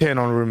 10 of 10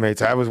 on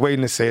roommates. I was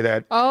waiting to say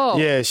that. Oh,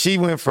 yeah, she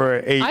went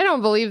for 8. I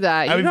don't believe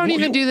that. You don't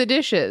even do the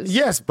dishes.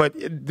 Yes, but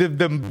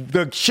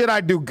the shit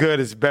I do good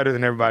is better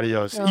than everybody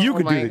else. You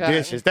could do the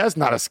dishes. That's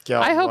not a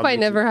skill. I hope I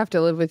never have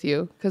to live with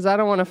you because I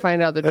don't want to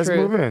find out the truth. Let's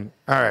move in.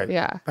 All right.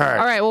 Yeah. All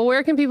right. Well,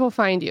 where can people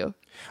find you?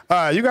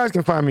 You guys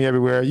can find me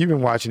everywhere. You've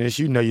been watching this.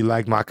 You know you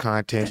like my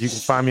content. You can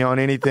find me on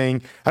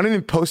anything. I don't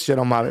even post shit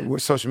on my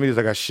social media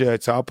like I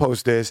should, so I'll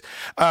post this.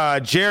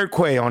 Jared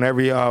QUAY on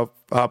every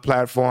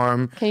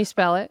platform. Can you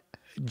spell it?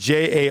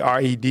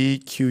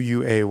 JAREDQUAY.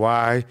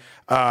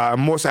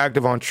 I'm most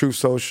active on Truth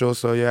Social,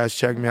 so yeah,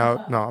 check me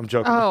out. No, I'm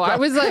joking. Oh, I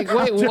was like,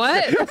 wait,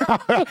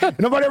 what?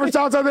 Nobody ever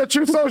talks about that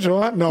Truth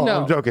Social, huh? No,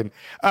 I'm joking.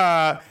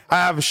 I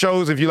have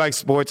shows. If you like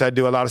sports, I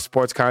do a lot of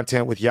sports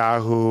content with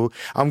Yahoo.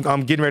 I'm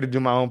getting ready to do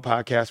my own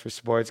podcast for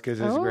sports because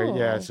it's great.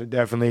 Yeah, so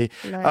definitely.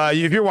 Nice.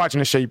 If you're watching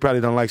the show, you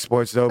probably don't like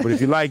sports though, but if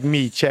you like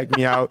me, check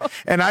me out.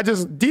 And I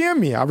just DM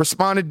me. I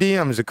respond to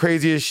DMs, the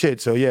craziest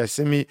shit. So yeah,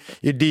 send me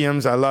your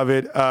DMs. I love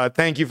it.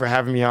 Thank you for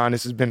having me on.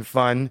 This has been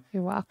fun.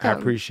 You're welcome. I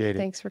appreciate it.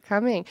 Thanks for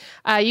coming.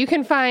 You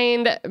can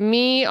find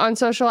me on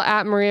social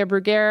at Maria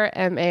Bruguere,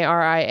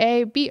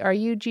 MariaBruggere,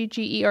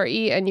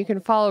 and you can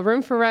follow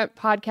Room for Rent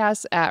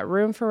podcast at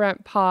Room for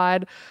Rent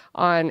Pod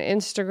on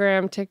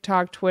Instagram,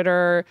 TikTok,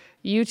 Twitter.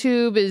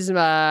 YouTube is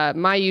my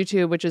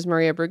YouTube, which is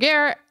Maria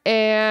Bruguere,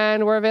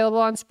 and we're available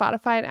on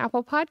Spotify and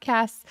Apple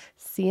Podcasts.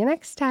 See you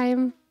next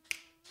time.